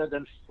death other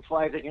than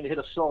 5 that can hit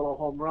a solo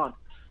home run.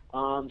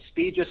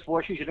 Speed just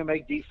forces you to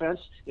make defense.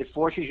 It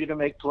forces you to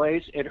make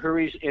plays. It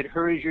hurries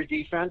your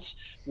defense.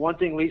 One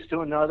thing leads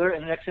to another,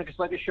 and the next thing it's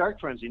like a shark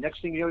frenzy.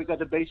 Next thing you know, you got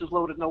the bases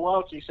loaded, no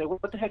outs, and you say, well,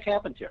 what the heck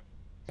happened here?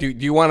 Do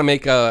you want to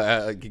make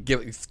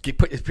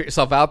put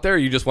yourself out there, or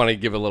you just want to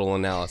give a little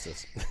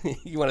analysis?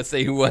 You want to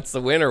say who wants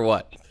to win or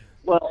what?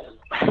 Well,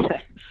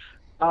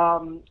 I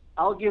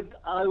will give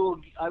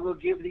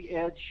the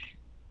edge.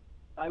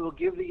 I will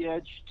give the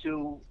edge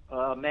to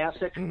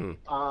Massac.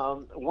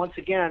 Once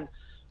again,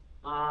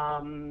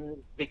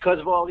 because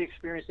of all the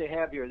experience they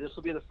have here. This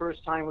will be the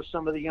first time with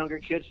some of the younger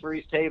kids for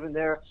East Haven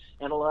there,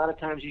 and a lot of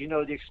times,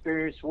 the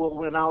experience will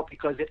win out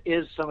because it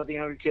is some of the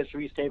younger kids for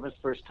East Haven's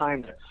first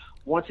time there.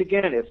 Once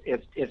again,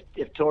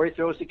 if Tori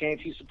throws the game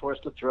she's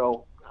supposed to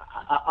throw,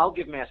 I'll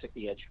give Massac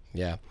the edge.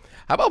 Yeah.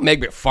 How about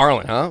Meg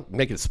McFarland, huh?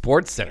 Make it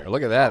Sports Center.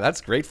 Look at that. That's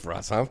great for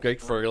us, huh?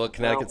 Great for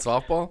Connecticut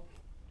softball.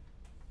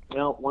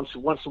 Well,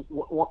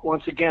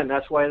 once again,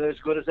 that's why they're as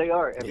good as they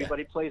are.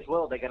 Everybody plays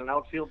well. They got an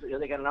outfield.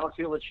 They got an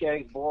outfield that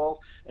shags ball.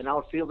 An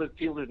outfielder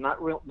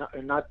not real.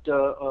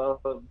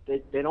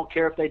 They don't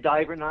care if they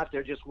dive or not.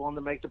 They're just willing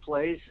to make the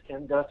plays,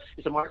 and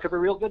it's a mark of a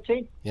real good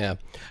team. Yeah.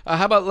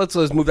 How about let's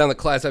move down the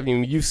class. I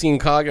mean, you've seen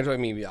Coggins. I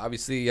mean,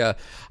 obviously, I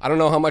don't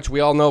know how much we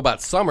all know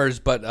about Summers,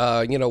 but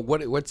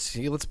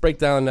let's break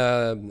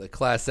down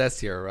Class S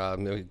here.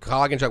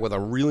 Coggins with a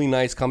really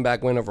nice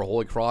comeback win over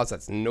Holy Cross.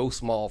 That's no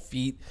small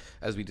feat,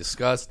 as we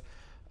discussed,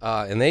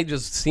 and they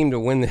just seem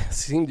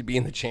to be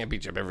in the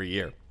championship every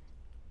year.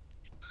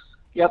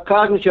 Yeah,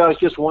 Cognizant is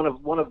just one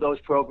of those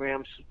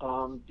programs.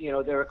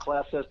 They're a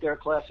Class S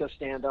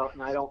standout,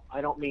 and I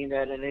don't mean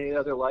that in any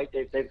other light.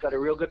 They've got a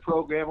real good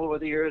program over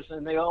the years,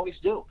 and they always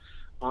do.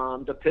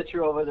 The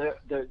pitcher over there,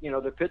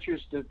 the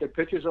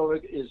pitchers over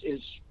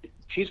is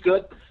she's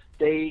good.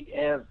 They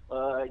have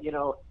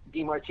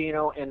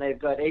DiMartino, and they've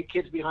got 8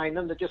 kids behind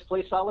them that just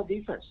play solid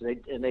defense.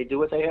 They do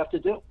what they have to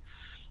do.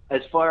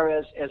 As far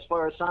as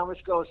Summers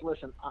goes,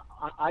 listen,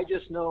 I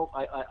just know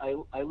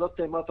I looked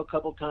them up a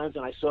couple times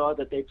and I saw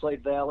that they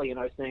played Valley and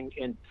I think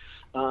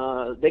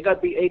they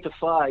got beat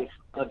 8-5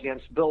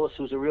 against Billis,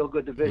 who's a real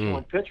good Division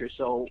I pitcher.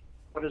 So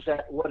what does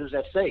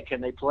that say? Can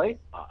they play?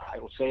 I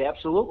will say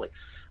absolutely.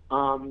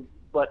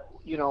 But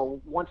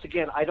once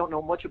again, I don't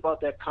know much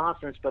about that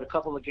conference, but a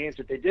couple of games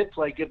that they did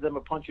play give them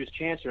a puncher's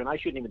chance, and I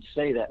shouldn't even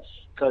say that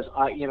because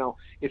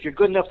if you're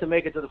good enough to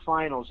make it to the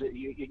finals,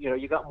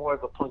 you got more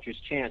of a puncher's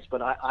chance.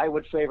 But I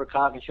would favor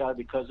Coggins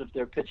because of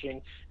their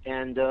pitching,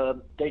 and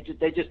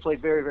they just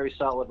played very, very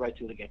solid right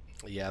through the game.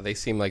 Yeah, they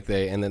seem like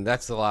and then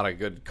that's a lot of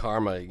good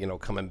karma,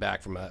 coming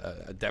back from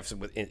a deficit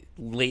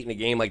late in a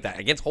game like that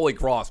against Holy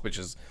Cross, which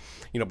is,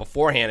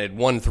 beforehand had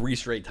won 3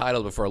 straight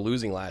titles before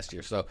losing last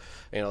year. So,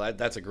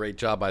 that's a great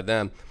job by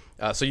them.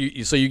 So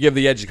you give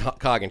the edge to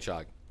Coggins.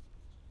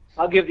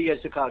 I'll give the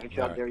edge to Coggins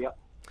there. Yep.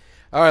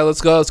 All right,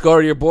 let's go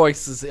to your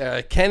boys.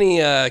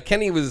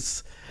 Kenny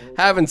was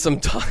having some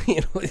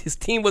time. His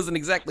team wasn't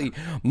exactly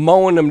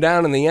mowing them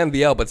down in the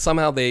NVL, but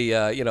somehow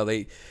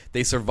they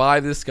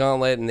survived this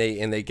gauntlet and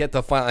they get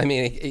the final. I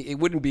mean, it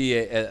wouldn't be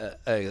a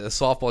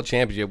softball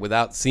championship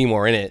without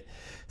Seymour in it.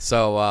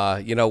 So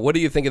what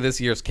do you think of this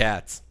year's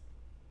Cats?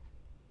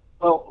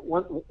 Well,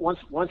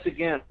 once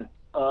again,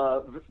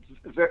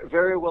 very,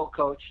 very well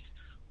coached,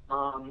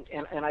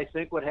 and I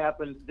think what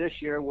happened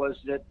this year was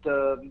that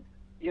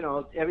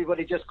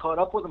everybody just caught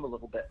up with them a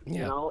little bit.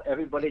 Yeah.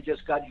 Everybody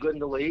just got good in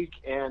the league,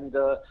 and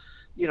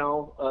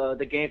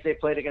the games they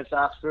played against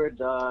Oxford,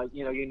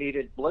 you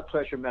needed blood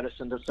pressure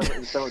medicine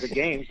in some of the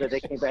games. That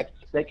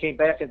they came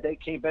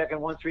back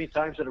and won 3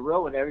 times in a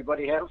row, and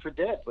everybody had them for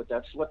dead. But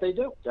that's what they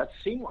do. That's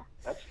Seymour.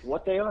 That's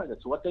what they are.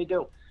 That's what they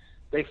do.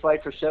 They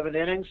fight for 7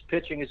 innings.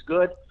 Pitching is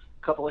good.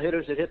 Couple of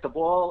hitters that hit the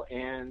ball,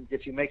 and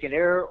if you make an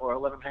error or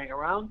let them hang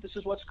around, this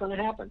is what's going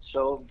to happen.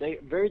 So they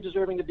very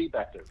deserving to be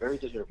back there, very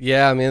deserving.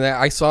 Yeah, I mean,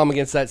 I saw them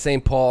against that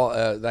St. Paul.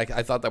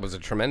 I thought that was a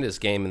tremendous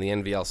game in the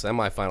NVL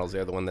semifinals.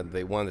 They're the one that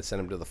they won that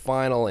sent them to the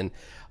final, and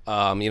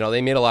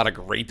they made a lot of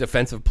great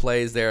defensive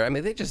plays there. I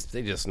mean, they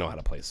just know how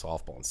to play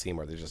softball in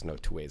Seymour. There's just no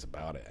 2 ways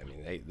about it. I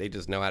mean, they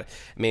just know how to.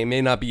 I mean, it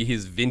may not be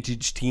his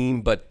vintage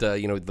team, but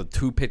the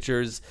 2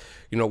 pitchers,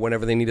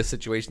 whenever they need a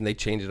situation, they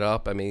change it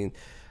up. I mean.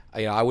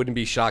 I wouldn't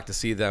be shocked to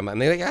see them. I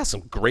mean, they got some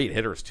great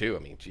hitters too. I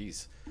mean,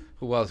 geez,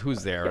 who else?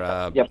 Who's there?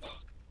 Yep.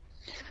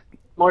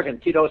 Morgan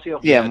Teodosio.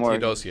 Yeah, Morgan.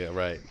 Teodosio,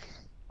 right.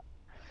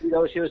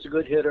 Teodosio is a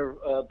good hitter.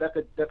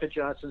 Becca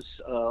Johnson's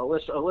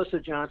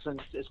Alyssa Johnson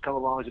has come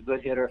along as a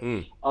good hitter.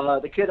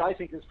 The kid I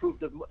think has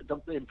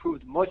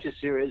improved much this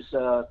year is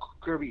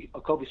Kobe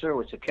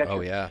Surwitz, a catcher.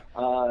 Oh yeah.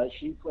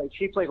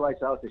 She played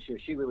lights out this year.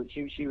 She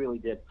really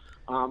did.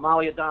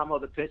 Molly Adamo,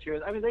 the pitcher.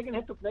 I mean, they can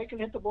hit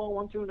the ball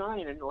 1 through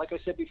 9, and like I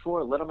said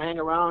before, let them hang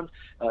around.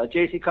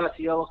 J.C.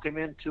 Cazziello came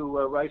into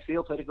right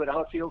field, played a good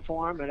outfield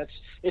for him, and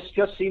it's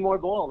just Seymour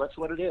ball. That's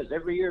what it is.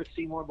 Every year it's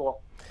Seymour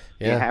ball.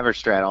 Yeah,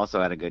 Haverstradt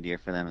also had a good year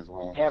for them as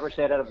well.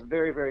 Haverstradt had a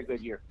very, very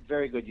good year.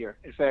 Very good year.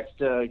 In fact,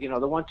 the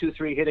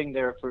 1-2-3 hitting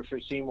there for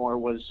Seymour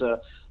was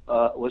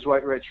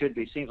right where it should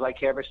be. Seems like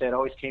Haverstradt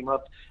always came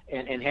up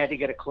and had to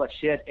get a clutch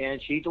hit,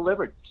 and she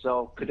delivered.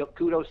 So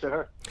kudos to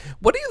her.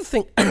 What do you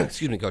think?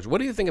 Excuse me, Coach. What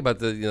do you think about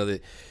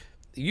the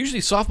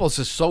usually softball is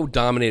just so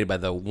dominated by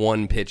the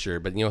one pitcher,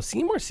 but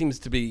Seymour seems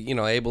to be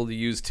able to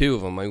use 2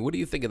 of them. I mean, what do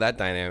you think of that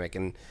dynamic?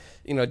 And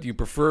do you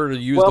prefer to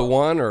use the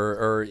one,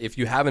 or if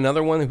you have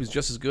another one who's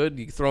just as good,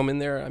 you throw him in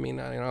there? I mean,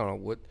 I don't know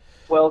what.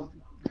 Well,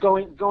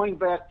 going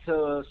back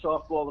to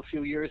softball a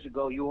few years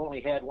ago, you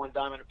only had one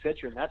dominant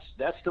pitcher, and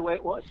that's the way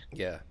it was.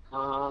 Yeah.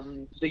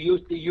 The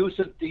use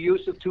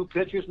of 2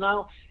 pitchers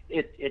now,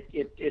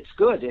 it's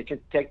good. It can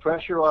take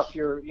pressure off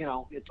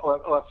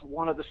off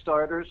one of the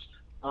starters.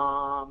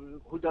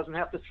 who doesn't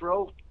have to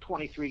throw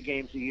 23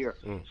 games a year.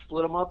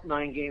 Split them up,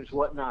 9 games,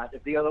 whatnot.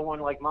 If the other one,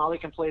 like Molly,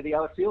 can play the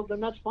outfield, then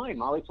that's fine.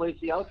 Molly plays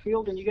the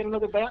outfield, and you get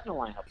another bat in the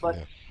lineup.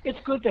 But it's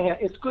good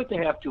to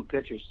have 2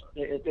 pitchers.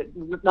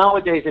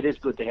 Nowadays, it is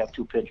good to have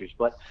 2 pitchers.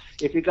 But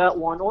if you got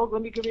one,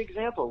 let me give you an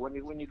example. When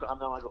you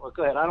go,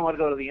 go ahead. I don't want to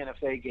go to the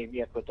NFA game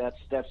yet, but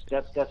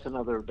that's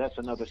another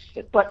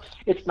sit. But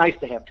it's nice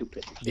to have 2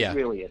 pitchers. Yeah. It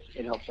really is.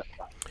 It helps us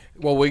out.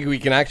 Well, we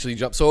can actually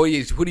jump. So,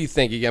 who do you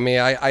think? I mean,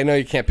 I know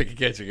you can't pick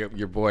against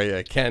your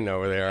boy Ken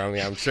over there. I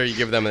mean, I'm sure you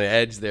give them an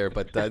edge there,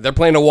 but they're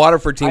playing a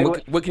Waterford team.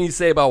 What can you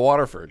say about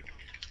Waterford?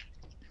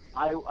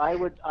 I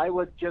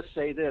would just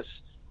say this: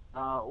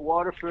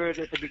 Waterford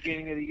at the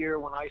beginning of the year,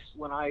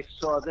 when I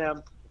saw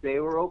them, they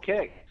were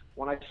okay.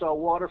 When I saw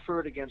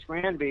Waterford against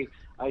Granby,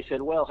 I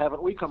said, "Well,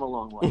 haven't we come a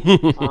long way?"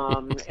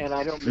 And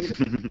I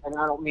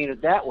don't mean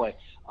it that way.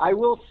 I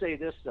will say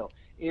this though.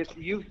 If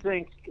you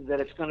think that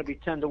it's going to be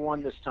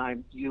 10-1 this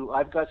time,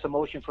 I've got some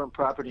ocean front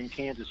property in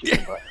Kansas you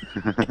can buy.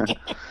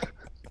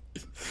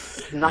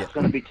 It's not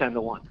going to be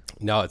 10-1.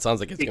 No, it sounds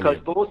like it's because gonna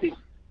be... both these.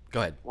 Go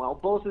ahead. Well,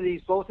 both of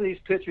these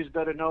pitchers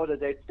better know that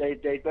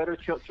they better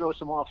throw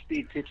some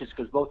off-speed pitches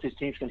because both these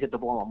teams can hit the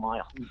ball a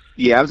mile.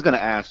 Yeah, I was going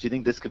to ask. Do you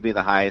think this could be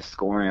the highest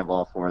scoring of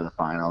all 4 of the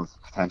finals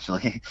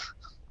potentially?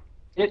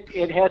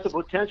 It has the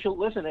potential.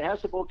 Listen, it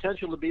has the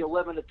potential to be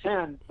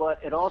 11-10, but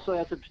it also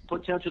has the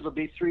potential to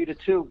be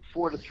 3-2,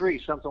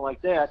 4-3, something like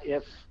that.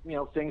 If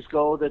things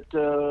go that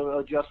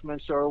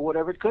adjustments or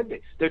whatever it could be.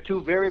 They're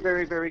 2 very,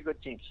 very, very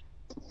good teams.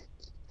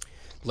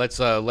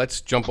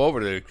 Let's jump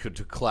over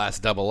to Class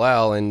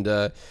Double-L, and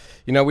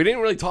we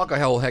didn't really talk a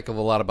whole heck of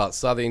a lot about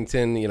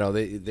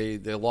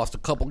Southington. They lost a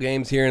couple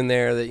games here and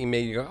there that you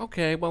made go,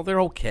 okay, well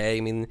they're okay.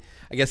 I mean,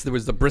 I guess there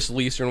was the Bristol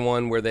Eastern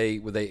one where they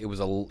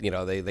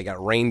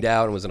got rained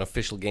out and it was an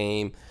official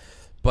game,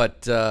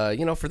 but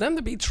for them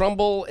to beat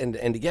Trumbull and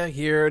to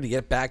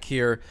get back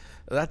here,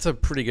 that's a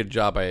pretty good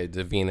job by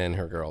Davina and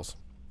her girls.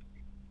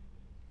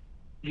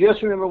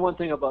 Just remember one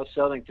thing about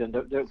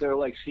Southington. They're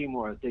like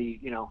Seymour.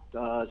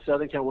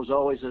 Southington was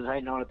always, as I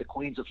know it, the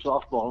queens of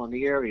softball in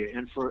the area,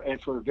 and for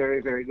a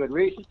very, very good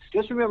reason.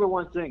 Just remember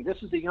one thing.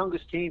 This is the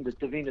youngest team that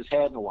Davina's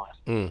had in a while.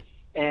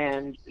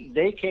 And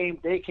they came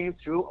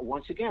through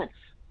once again.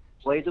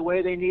 Played the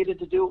way they needed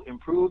to do,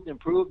 improved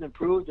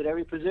at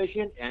every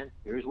position, and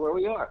here's where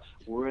we are.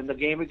 We're in the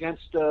game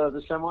against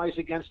the semis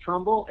against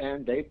Trumbull,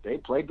 and they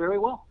played very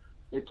well.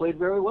 They played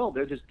very well.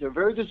 They're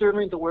very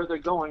deserving to where they're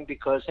going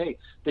because, hey,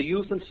 the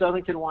youth in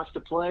Southington wants to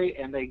play,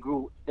 and they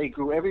grew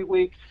every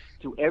week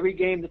through every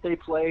game that they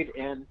played,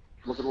 and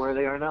look at where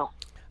they are now.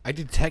 I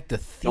detect a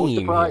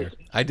theme here.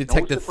 I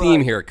detect a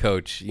theme here,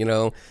 Coach.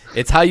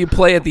 It's how you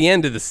play at the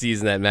end of the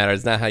season that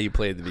matters, not how you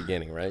play at the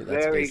beginning, right?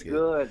 That's very basically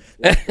good.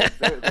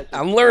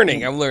 I'm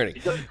learning.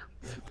 It's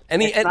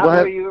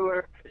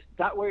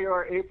not where you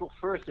are April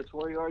 1st. It's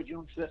where you are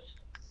June 5th.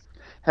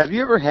 Have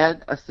you ever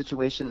had a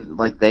situation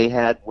like they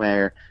had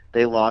where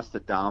they lost the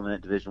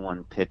dominant Division I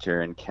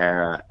pitcher in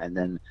Kara, and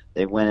then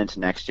they went into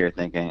next year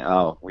thinking,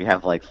 oh, we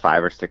have like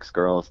 5 or 6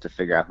 girls to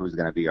figure out who's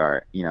going to be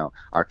our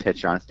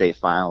pitcher on state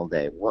final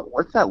day.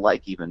 What's that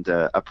like even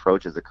to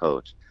approach as a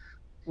coach?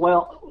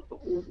 Well,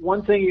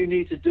 one thing you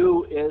need to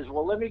do is,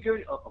 let me give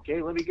you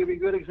a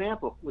good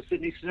example with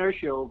Sydney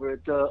Snertia over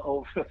at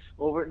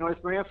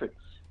North Branford.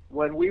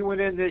 When we went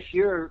in this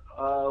year,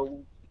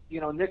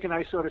 Nick and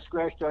I sort of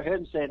scratched our head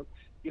and said,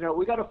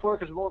 we got to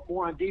focus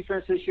more on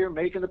defense this year,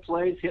 making the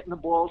plays, hitting the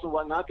balls and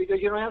whatnot,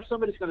 because you don't have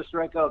somebody that's going to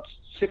strike out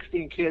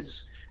 16 kids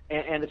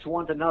and it's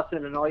 1-0,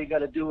 and all you got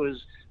to do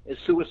is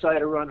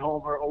suicide or run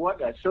home or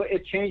whatnot. So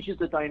it changes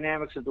the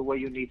dynamics of the way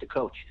you need to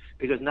coach,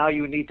 because now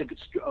you need to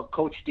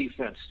coach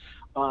defense.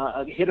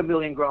 Hit a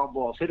million ground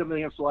balls, hit a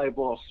million fly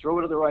balls, throw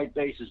it to the right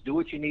bases, do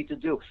what you need to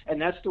do, and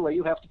that's the way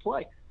you have to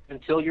play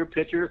until your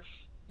pitcher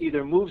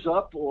either moves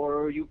up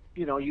or you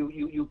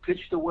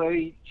pitch the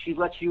way she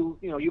lets you.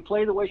 You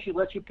play the way she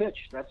lets you pitch.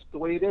 That's the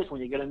way it is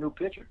when you get a new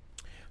pitcher.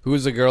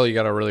 Who's the girl you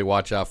got to really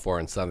watch out for,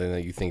 and something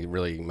that you think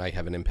really might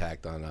have an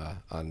impact on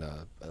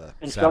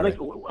Saturday?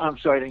 I'm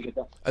sorry, I didn't get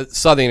that.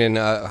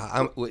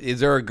 Southington,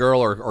 is there a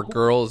girl or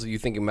girls you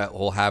think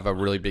will have a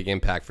really big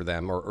impact for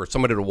them, or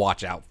somebody to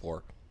watch out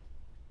for?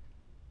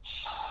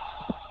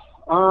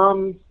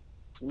 No,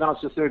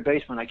 it's the third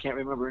baseman. I can't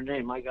remember her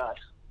name. My God.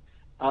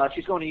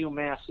 She's going to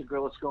UMass. The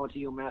girl that's going to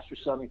UMass for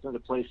Southington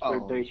that plays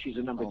third base. She's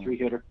a number 3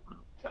 hitter.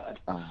 God.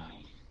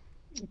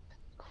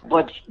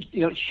 But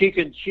she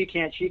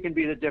can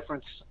be the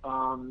difference.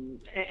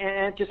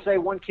 And to say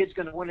one kid's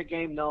going to win a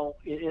game, no.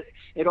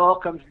 It all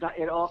comes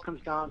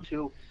down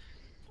to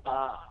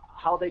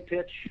how they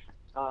pitch.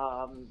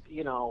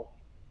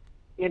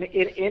 In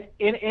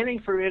inning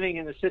for inning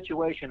in the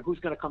situation, who's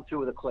going to come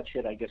through with a clutch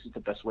hit? I guess is the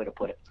best way to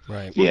put it.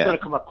 Right. Who's going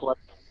to come up clutch?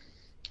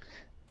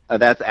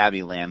 That's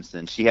Abby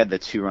Lamson. She had the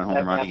 2-run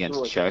home run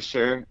against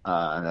Cheshire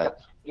that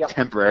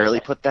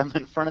temporarily put them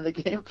in front of the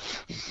game.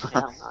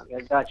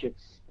 I got you.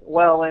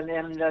 Well, and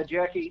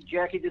Jackie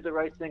did the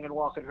right thing in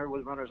walking her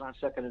with runners on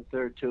second and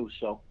third too.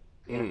 So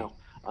you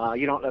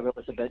don't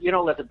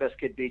let the best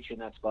kid beat you in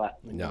that spot.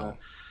 No.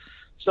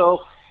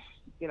 So,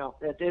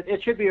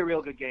 it should be a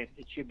real good game.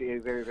 It should be a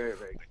very, very,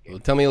 very good game. Well,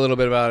 tell me a little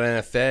bit about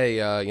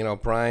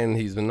NFA. Brian,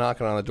 he's been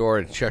knocking on the door,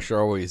 and Cheshire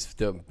always,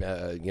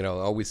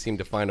 always seemed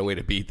to find a way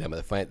to beat them.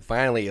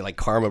 Finally, like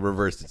karma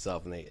reversed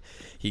itself, and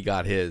he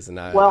got his. And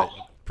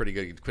pretty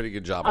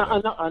good job.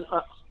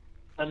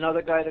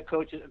 Another guy that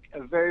coaches,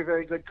 a very,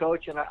 very good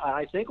coach, and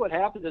I think what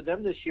happened to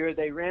them this year,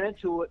 they ran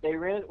into a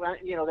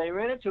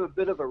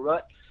bit of a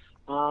rut.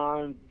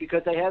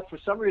 Because for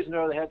some reason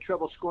or other, they had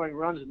trouble scoring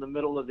runs in the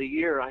middle of the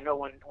year. I know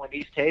when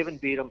East Haven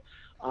beat them,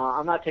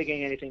 I'm not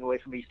taking anything away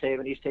from East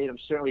Haven. East Haven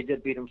certainly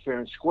did beat them fair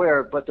and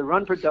square, but the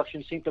run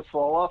production seemed to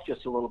fall off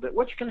just a little bit,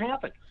 which can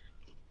happen.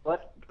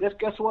 But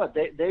guess what?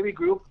 They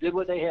regrouped, did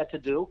what they had to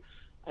do,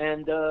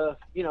 and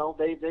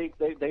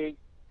they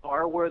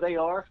are where they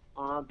are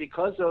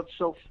because of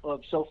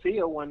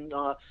Sophia when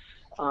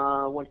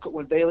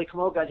Bailey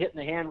Camo got hit in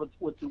the hand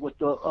with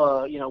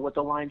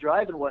the line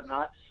drive and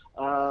whatnot.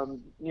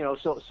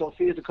 So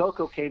Sophia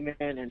DeCoco came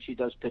in, and she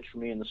does pitch for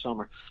me in the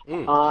summer.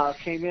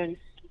 Came in,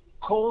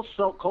 Cole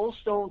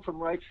Stone from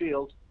right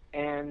field,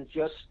 and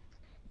just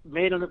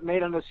made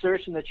an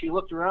assertion that she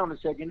looked around and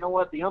said, you know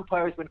what, the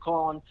umpire's been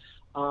calling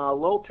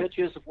low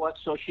pitches of what,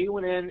 so she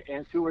went in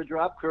and threw her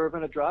drop curve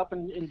and a drop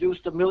and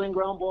induced 1 million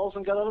ground balls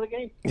and got out of the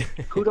game.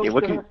 Kudos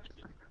to her.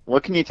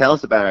 What can you tell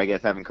us about her, I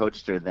guess, having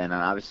coached her then?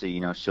 Obviously,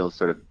 she'll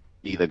sort of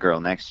be the girl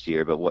next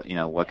year, but what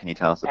can you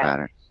tell us about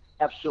her?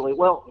 Absolutely.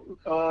 Well,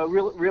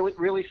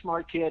 really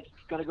smart kid.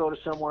 Going to go to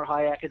somewhere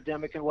high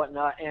academic and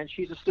whatnot, and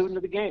she's a student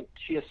of the game.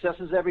 She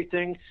assesses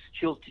everything.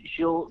 She'll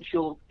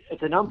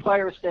if an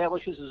umpire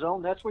establishes a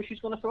zone, that's where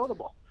she's going to throw the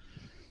ball.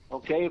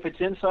 Okay, if it's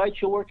inside,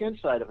 she'll work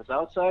inside. If it's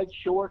outside,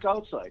 she'll work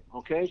outside.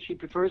 Okay, she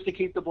prefers to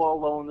keep the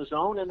ball low in the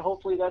zone, and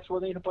hopefully that's where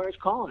the umpire's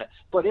calling it.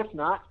 But if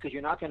not, because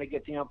you're not going to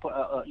get the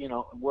umpire,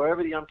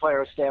 wherever the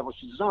umpire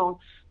establishes a zone,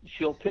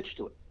 she'll pitch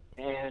to it,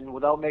 and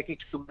without making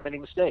too many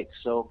mistakes.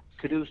 So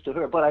kudos to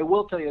her. But I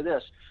will tell you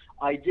this: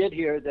 I did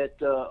hear that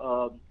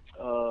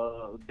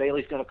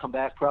Bailey's going to come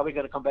back, probably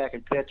going to come back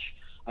and pitch.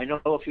 I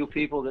know a few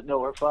people that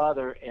know her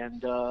father,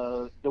 and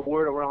the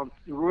word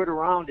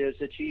around is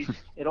that she,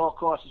 at all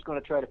costs, is going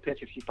to try to pitch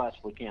if she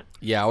possibly can.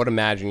 Yeah, I would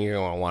imagine you're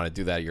going to want to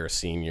do that. You're a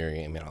senior.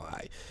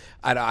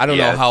 I don't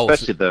know how.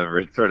 Especially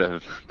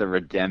the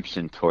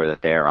redemption tour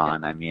that they're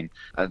on. I mean,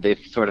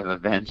 they've sort of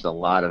avenged a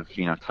lot of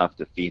tough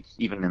defeats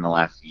even in the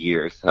last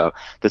year. So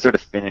to sort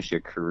of finish your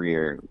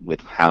career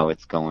with how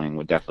it's going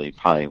would definitely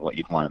probably what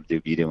you'd want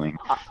to be doing.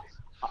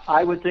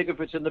 I would think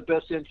if it's in the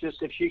best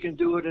interest, if she can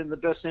do it in the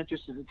best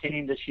interest of the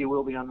team, that she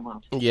will be on the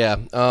mound. Yeah.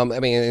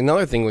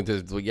 Another thing with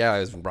this,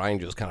 as Brian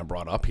just kind of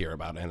brought up here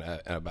about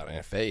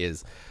NFA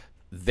is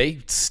they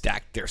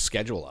stacked their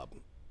schedule up.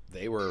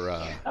 They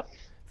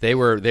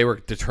were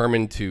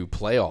determined to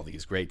play all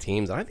these great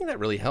teams, and I think that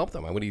really helped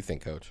them. What do you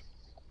think, Coach?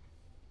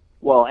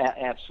 Well,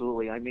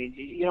 absolutely. I mean,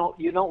 you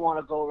don't want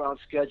to go around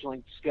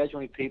scheduling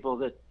people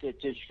that you're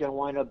going to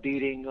wind up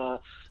beating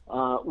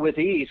with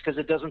ease, because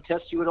it doesn't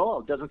test you at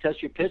all. It doesn't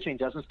test your pitching,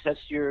 doesn't test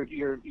your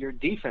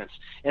defense,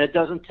 and it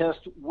doesn't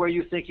test where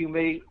you think you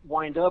may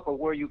wind up or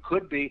where you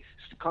could be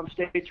come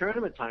state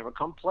tournament time or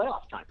come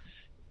playoff time.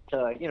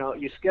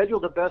 You schedule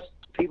the best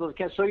people that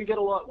can, so you get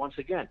a lot once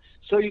again.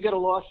 So you get a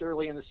loss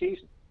early in the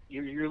season.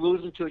 You're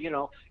losing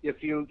to,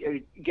 if you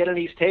get an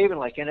East Haven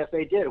like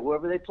NFA did,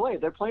 whoever they play,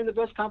 they're playing the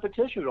best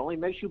competition. It only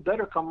makes you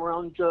better come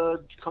around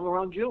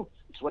June.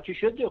 It's what you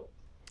should do.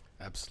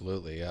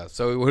 Absolutely. Yeah.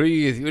 So who do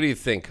you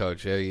think,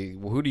 Coach?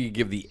 Who do you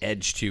give the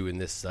edge to in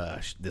this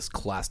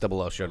Class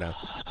Double L showdown?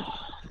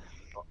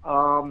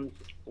 I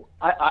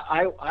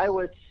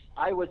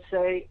would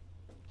say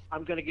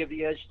I'm going to give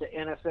the edge to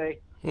NFA.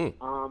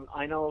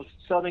 I know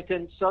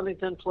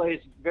Southington plays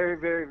very,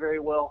 very, very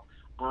well.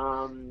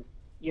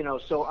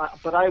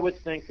 But I would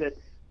think that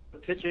the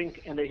pitching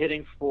and the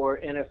hitting for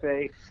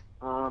NFA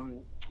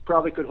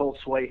probably could hold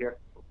sway here.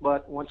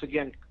 But once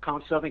again,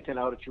 count Southington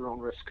out at your own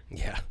risk.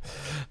 Yeah.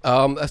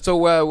 All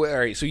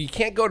right. So you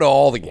can't go to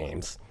all the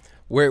games.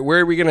 Where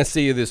are we going to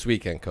see you this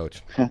weekend,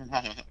 Coach?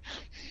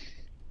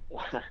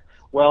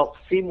 Well,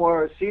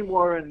 Seymour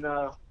and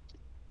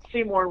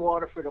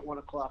Waterford at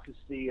 1:00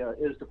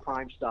 is the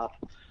prime stop.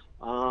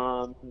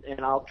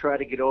 And I'll try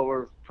to get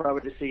over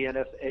probably to see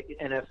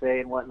NFA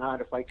and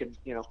whatnot if I can.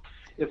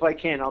 If I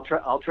can,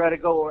 I'll try to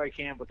go where I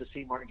can. But the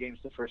Seymour game's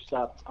the first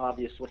stop,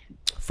 obviously.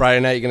 Friday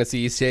night, you're going to see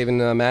East Haven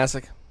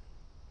Massac?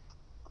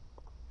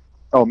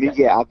 Oh, me?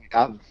 Yeah.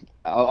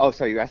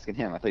 Sorry, you're asking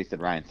him. I thought you said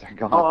Ryan. Sorry,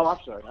 go on. Oh, I'm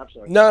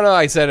sorry. No,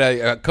 I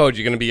said, Coach,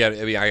 you're going to be at.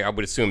 I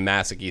would assume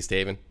Massac, East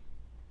Haven.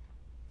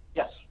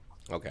 Yes.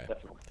 Okay.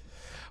 Definitely.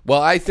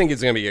 Well, I think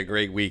it's going to be a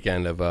great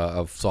weekend of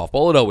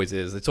softball. It always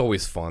is. It's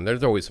always fun.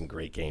 There's always some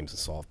great games in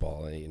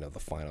softball, and the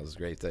finals is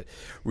great. The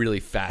really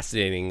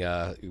fascinating.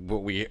 The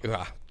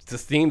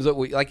teams that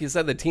like you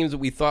said, the teams that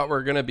we thought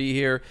were going to be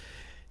here.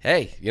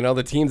 Hey,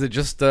 the teams that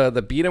just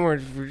that beat them were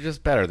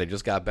just better. They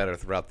just got better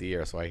throughout the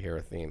year. So I hear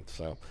a theme.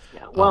 So.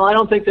 Yeah. Well, I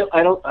don't think that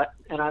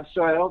and I'm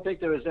sorry. I don't think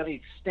there was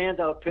any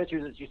standout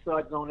pitchers that you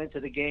thought going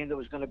into the game that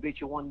was going to beat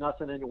you 1-0,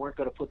 and you weren't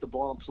going to put the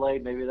ball in play.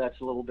 Maybe that's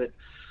a little bit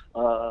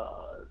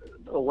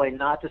a way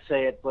not to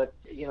say it, but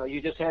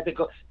you just had to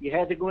go. You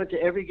had to go into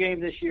every game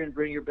this year and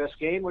bring your best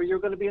game, or you're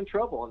going to be in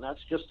trouble. And that's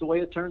just the way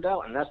it turned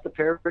out. And that's the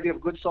parody of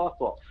good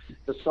softball.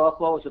 The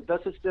softball is the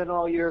best it's been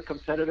all year,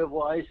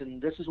 competitive-wise,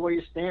 and this is where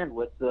you stand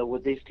with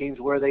these teams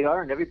where they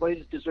are, and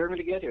everybody's deserving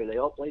to get here. They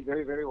all played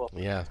very, very well.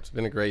 Yeah, it's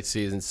been a great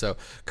season. So,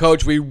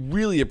 Coach, we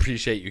really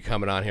appreciate you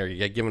coming on here.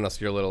 You giving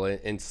us your little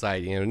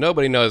insight.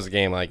 Nobody knows the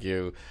game like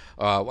you.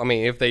 I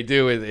mean, if they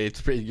do,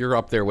 you're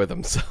up there with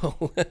them.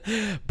 So,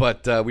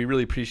 but we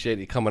really appreciate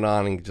you coming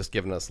on and just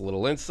giving us a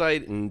little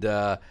insight. And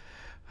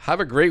have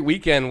a great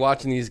weekend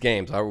watching these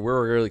games.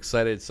 We're really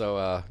excited.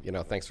 So,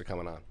 thanks for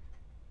coming on.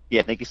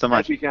 Yeah, thank you so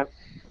much.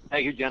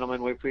 Thank you,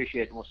 gentlemen. We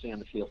appreciate it, and we'll see you on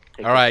the field.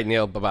 Take All care. right,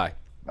 Neil. Bye-bye.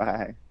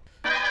 Bye.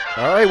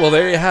 All right, well,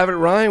 there you have it,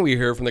 Ryan. We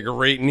heard from the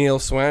great Neil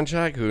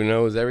Swanchak, who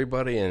knows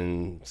everybody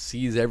and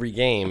sees every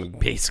game,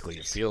 basically,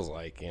 it feels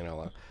like,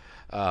 and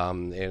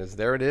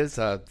there it is.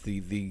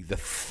 The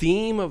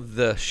theme of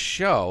the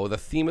show, the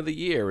theme of the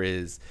year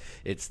is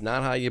it's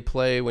not how you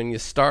play when you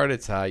start,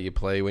 it's how you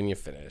play when you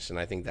finish. And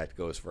I think that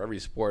goes for every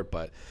sport,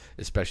 but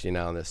especially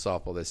now in this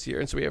softball this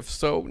year. And so we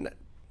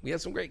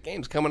have some great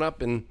games coming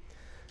up, and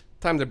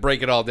time to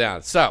break it all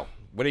down. So,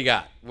 what do you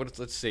got?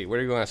 Let's see. Where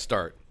are you going to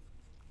start?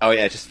 Oh,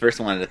 yeah, just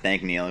first wanted to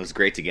thank Neil. It was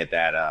great to get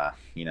that,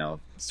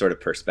 sort of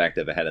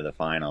perspective ahead of the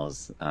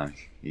finals.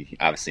 He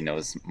obviously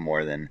knows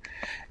more than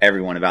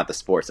everyone about the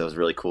sports. That was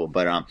really cool.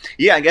 But, I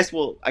guess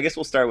we'll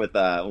start with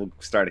we'll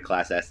start at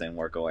Class S and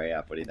work our way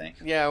up. What do you think?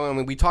 Yeah, well, I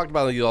mean, we talked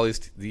about all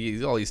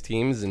these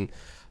teams, and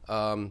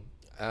I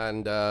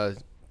don't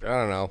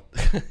know.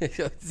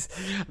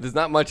 There's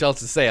not much else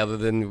to say other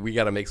than we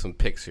got to make some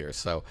picks here.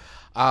 So,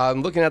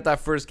 looking at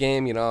that first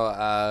game,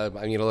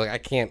 I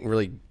can't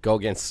really go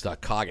against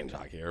Coggins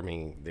here. I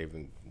mean, they've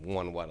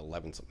won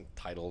 11 something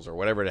titles or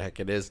whatever the heck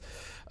it is,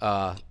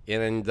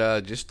 and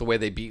just the way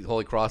they beat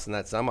Holy Cross in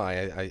that semi,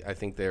 I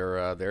think they're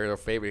a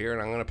favorite here,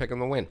 and I'm going to pick them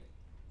to win.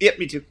 Yep,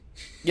 me too.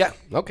 Yeah.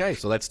 Okay.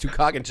 So that's 2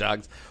 Coggins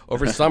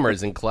over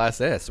Summers in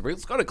Class S. So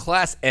let's go to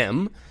Class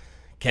M.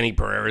 Kenny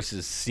Pereira's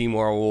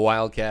Seymour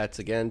Wildcats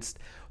against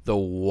the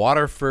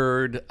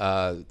Waterford,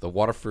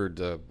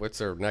 what's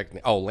their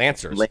nickname? Oh,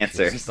 Lancers.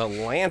 The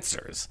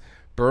Lancers.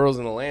 Burrows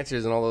and the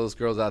Lancers and all those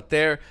girls out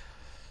there.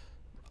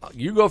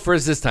 You go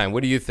first this time.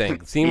 What do you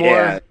think?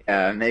 Seymour?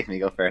 Yeah, make me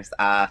go first.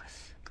 I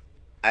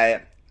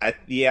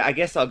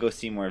guess I'll go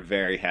Seymour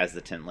very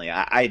hesitantly.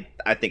 I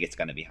think it's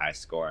going to be high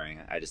scoring.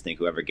 I just think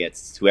whoever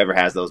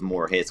has those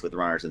more hits with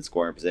runners in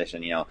scoring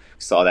position.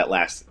 Saw that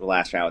last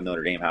round with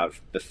Notre Dame, how it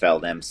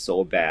befell them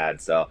so bad.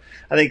 So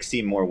I think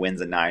Seymour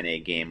wins a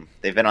 9-8 game.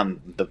 They've been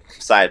on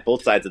both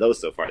sides of those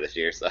so far this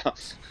year. So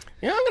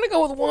yeah, I'm going to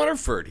go with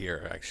Waterford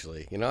here.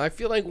 Actually, I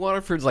feel like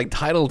Waterford's like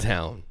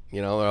Titletown.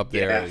 They're up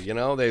there.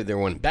 Yeah. They're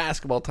winning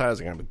basketball titles.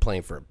 They're going to be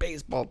playing for a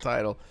baseball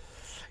title.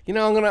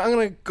 I'm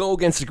gonna go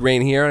against the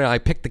grain here. I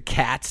picked the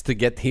Cats to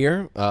get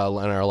here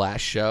on our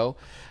last show.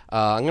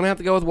 I'm gonna have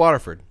to go with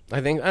Waterford.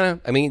 I think. I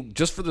mean,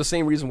 just for the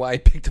same reason why I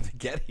picked them to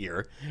get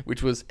here,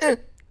 which was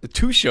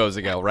 2 shows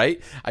ago,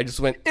 right? I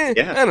just went. I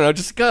don't know,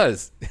 just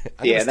because.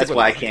 Yeah, that's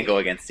why I can't go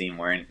against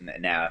Seymour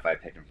now if I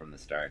picked him from the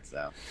start.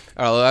 So.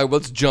 All right,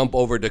 let's jump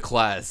over to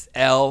Class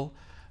L.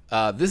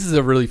 This is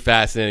a really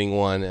fascinating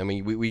one. I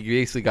mean, we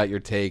basically got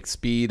your take.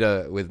 Speed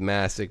with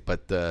Masick,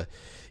 but.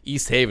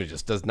 East Haven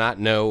just does not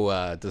know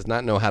how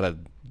to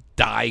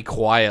die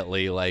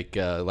quietly like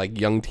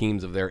young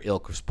teams of their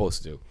ilk are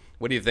supposed to.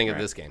 What do you think of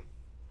this game?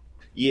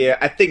 Yeah,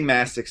 I think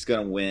Masick's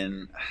going to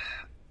win.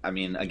 I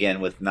mean, again,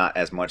 with not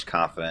as much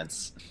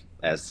confidence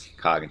as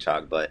Coggins,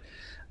 but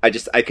I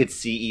could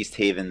see East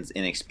Haven's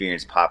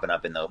inexperience popping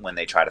up when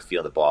they try to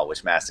field the ball,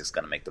 which Masick's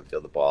going to make them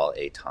field the ball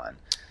a ton.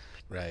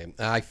 Right.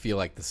 I feel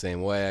like the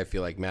same way. I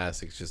feel like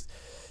Masick's just.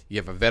 You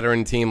have a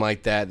veteran team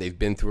like that. They've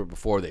been through it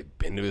before. They've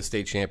been to a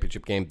state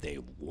championship game. They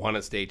won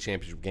a state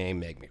championship game.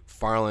 Meg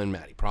McFarland,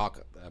 Maddie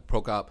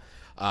Prokop.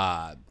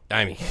 I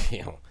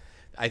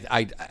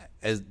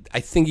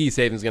think East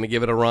Haven's going to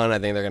give it a run. I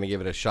think they're going to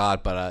give it a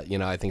shot. But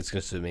I think it's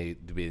going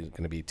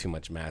to be too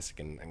much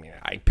Masick. And I mean,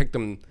 I picked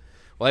them.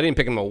 Well, I didn't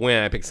pick them to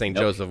win. I picked St.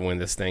 Joseph to win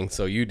this thing.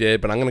 So you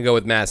did. But I'm going to go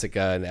with Masick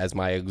as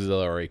my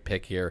auxiliary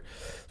pick here.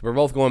 So we're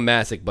both going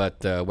Masick,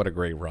 but what a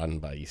great run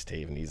by East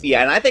Haven.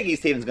 Yeah, and I think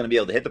East Haven's going to be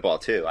able to hit the ball,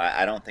 too.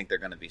 I don't think they're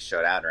going to be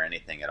shut out or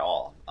anything at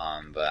all.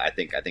 But I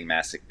think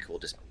Masick will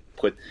just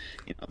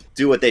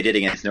do what they did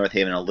against North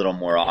Haven a little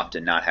more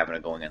often, not having to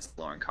go against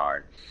Lauren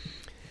Card.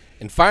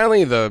 And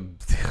finally, the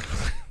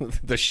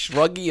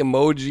shruggy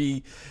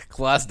emoji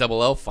Class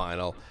Double-L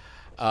final.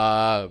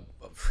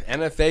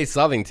 NFA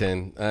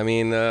Southington. I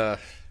mean,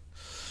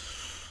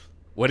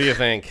 what do you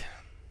think?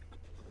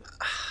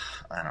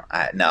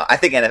 I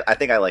think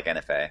I like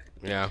NFA.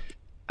 Yeah.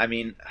 I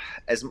mean,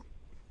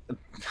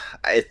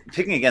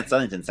 picking against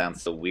Southington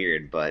sounds so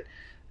weird, but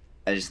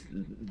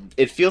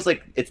it feels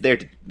like it's there.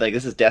 Like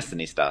this is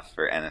destiny stuff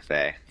for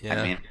NFA.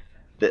 Yeah. I mean,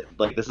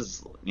 this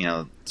is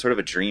sort of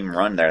a dream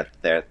run that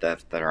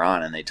they're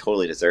on, and they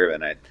totally deserve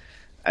it. And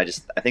I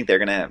think they're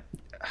gonna.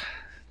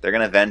 they're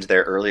gonna avenge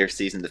their earlier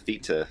season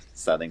defeat to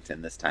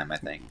Southington this time, I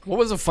think. What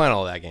was the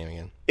final of that game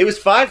again? It was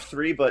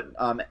 5-3, but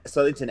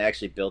Southington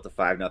actually built a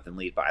 5-0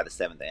 lead by the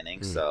 7th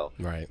inning. So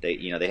right.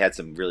 they had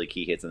some really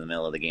key hits in the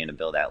middle of the game to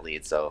build that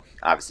lead. So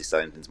obviously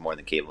Southington's more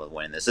than capable of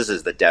winning this. This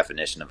is the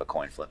definition of a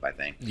coin flip, I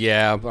think.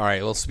 Yeah. All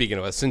right. Well, speaking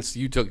of it, since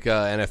you took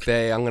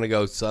NFA, I'm going to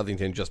go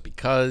Southington just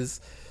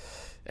because.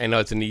 I know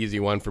it's an easy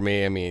one for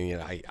me. I mean,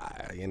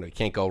 you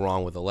can't go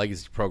wrong with a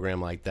legacy program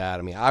like that.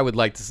 I mean, I would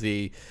like to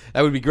see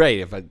that would be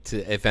great if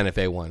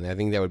NFA won. I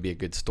think that would be a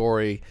good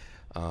story.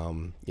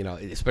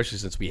 Especially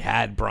since we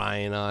had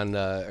Brian on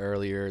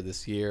earlier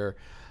this year.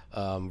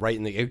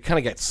 It kind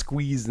of got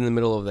squeezed in the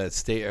middle of that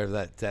state or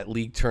that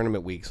league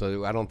tournament week,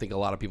 so I don't think a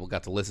lot of people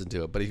got to listen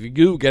to it. But if you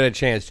do get a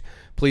chance,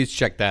 please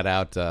check that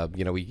out.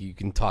 You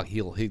can talk.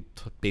 He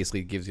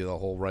basically gives you the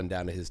whole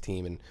rundown of his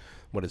team and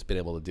what it's been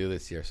able to do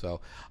this year.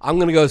 So I'm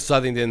going to go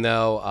Southington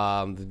though.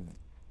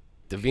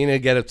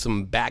 Davina get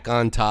some back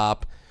on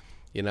top.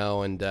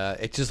 And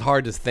it's just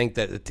hard to think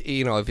that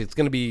if it's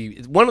going to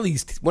be one of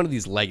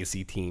these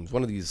legacy teams,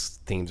 one of these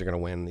teams are going to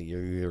win.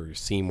 Your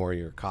Seymour,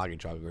 your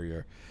Coggachug, or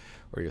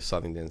your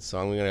Southington. So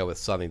I'm going to go with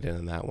Southington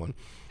in that one.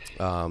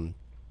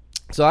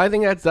 So I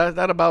think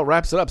that about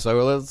wraps it up.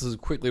 So let's just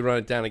quickly run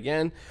it down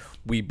again.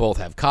 We both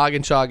have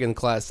Coggachug in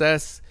Class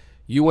S.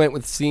 You went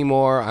with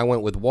Seymour. I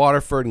went with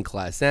Waterford in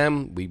Class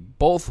M. We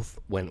both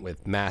went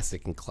with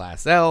Massac in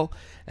Class L.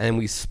 And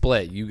we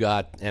split. You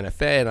got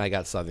NFA and I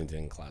got Southington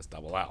in Class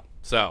L.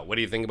 So what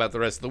do you think about the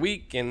rest of the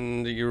week?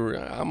 And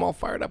I'm all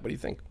fired up. What do you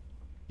think?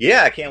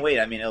 Yeah, I can't wait.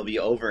 I mean, it'll be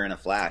over in a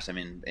flash. I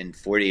mean, in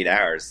 48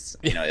 hours,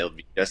 it'll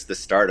be just the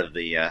start of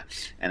the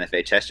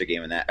NFA Chester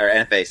game or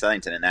NFA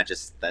Southington, and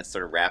that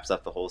sort of wraps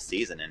up the whole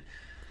season. And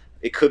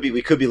we could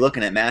be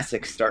looking at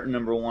Massac starting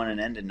number 1 and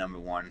ending number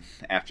 1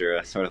 after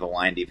a sort of a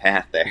windy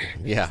path there.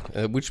 Yeah,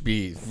 which would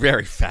be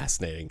very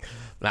fascinating.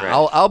 Now,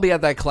 right. I'll be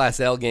at that Class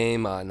L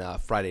game on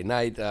Friday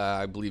night.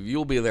 I believe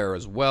you'll be there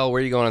as well.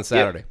 Where are you going on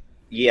Saturday? Yep.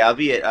 Yeah, I'll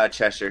be at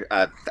Chester.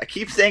 I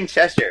keep saying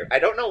Chester. I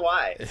don't know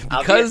why.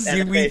 Because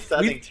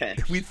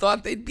Southington. We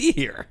thought they'd be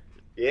here.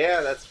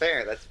 Yeah, that's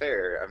fair.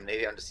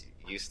 Maybe I'm just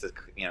used to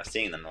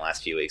seeing them the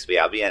last few weeks. But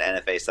yeah, I'll be at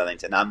NFA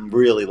Southington. I'm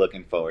really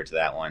looking forward to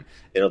that one.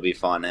 It'll be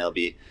fun.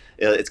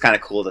 It's kind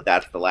of cool that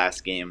that's the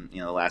last game,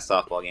 the last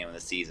softball game of the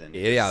season.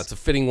 Yeah, it's a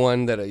fitting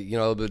one that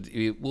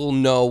we'll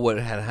know what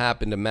had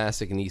happened to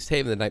Massac and East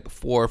Haven the night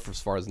before as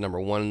far as number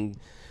 1.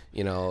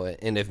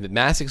 And if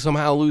Massac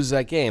somehow loses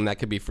that game, that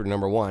could be for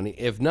number 1.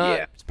 If not,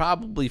 It's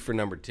probably for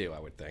number 2, I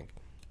would think.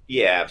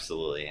 Yeah,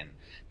 absolutely. And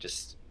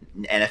just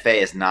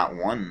NFA has not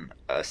won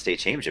a state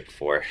championship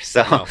before,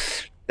 so No.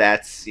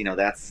 that's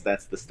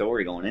the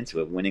story going into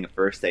it. Winning a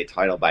first state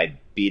title by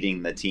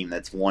beating the team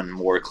that's won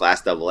more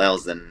Class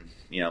L's than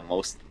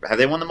most. Have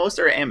they won the most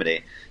or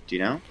Amity? Do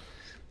you know?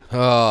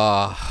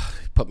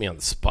 Put me on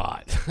the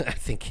spot. I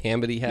think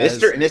Amity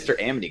has. Mr.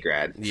 Amity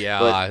grad. Yeah.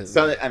 But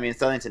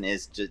Southington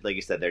is just like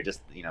you said. They're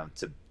just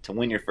to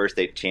win your first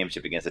state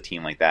championship against a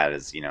team like that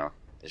is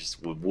it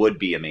just would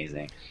be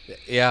amazing.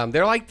 Yeah,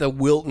 they're like the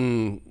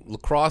Wilton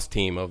lacrosse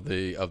team of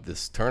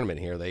this tournament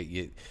here.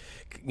 It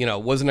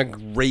wasn't a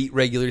great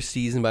regular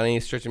season by any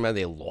stretch of the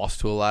imagination. They lost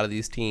to a lot of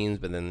these teams,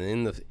 but then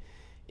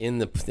in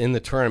the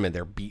tournament,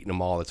 they're beating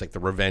them all. It's like the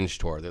revenge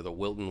tour. They're the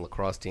Wilton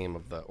lacrosse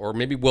team or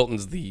maybe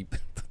Wilton's the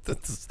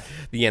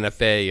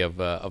NFA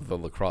of the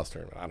lacrosse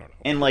tournament. I don't know.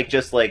 And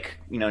just like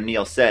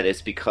Neil said,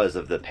 it's because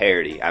of the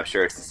parity. I'm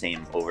sure it's the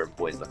same over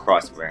boys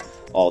lacrosse where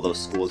all those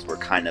schools were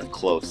kind of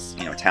close,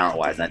 talent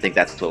wise. And I think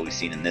that's what we've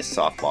seen in this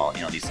softball,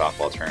 these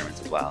softball tournaments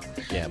as well.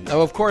 Yeah.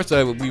 Now, of course,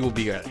 we will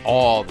be at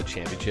all the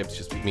championships.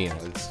 Just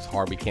it's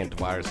hard. We can't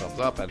divide ourselves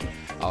up. And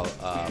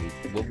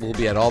we'll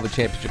be at all the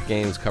championship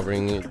games,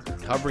 covering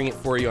it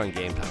for you on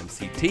Game Time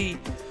CT.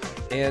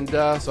 And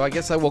so I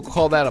guess I will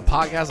call that a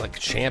podcast, like a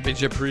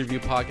championship preview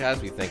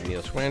podcast. We thank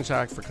Neil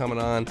Schwanchak for coming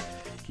on.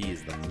 He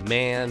is the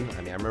man.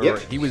 I mean, I remember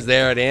He was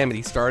there at Amity.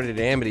 He started at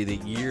Amity the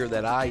year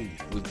that I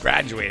was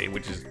graduated,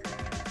 which is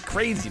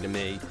crazy to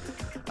me.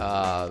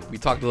 We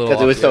talked a little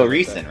because it was so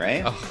recent,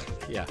 right? Oh,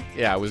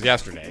 yeah, it was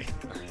yesterday.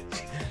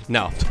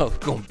 No,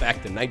 going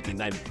back to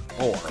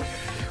 1994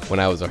 when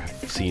I was a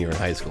senior in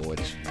high school,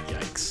 which,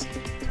 yikes,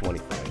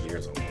 25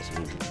 years almost.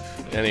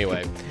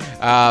 Anyway,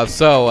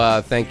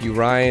 so thank you,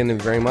 Ryan,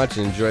 very much,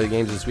 and enjoy the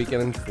games this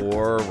weekend.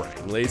 For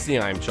Ryan Lacey,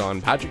 I'm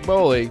Sean Patrick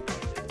Bowley.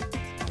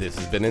 This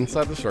has been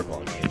Inside the Circle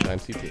on Game Time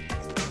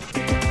CT.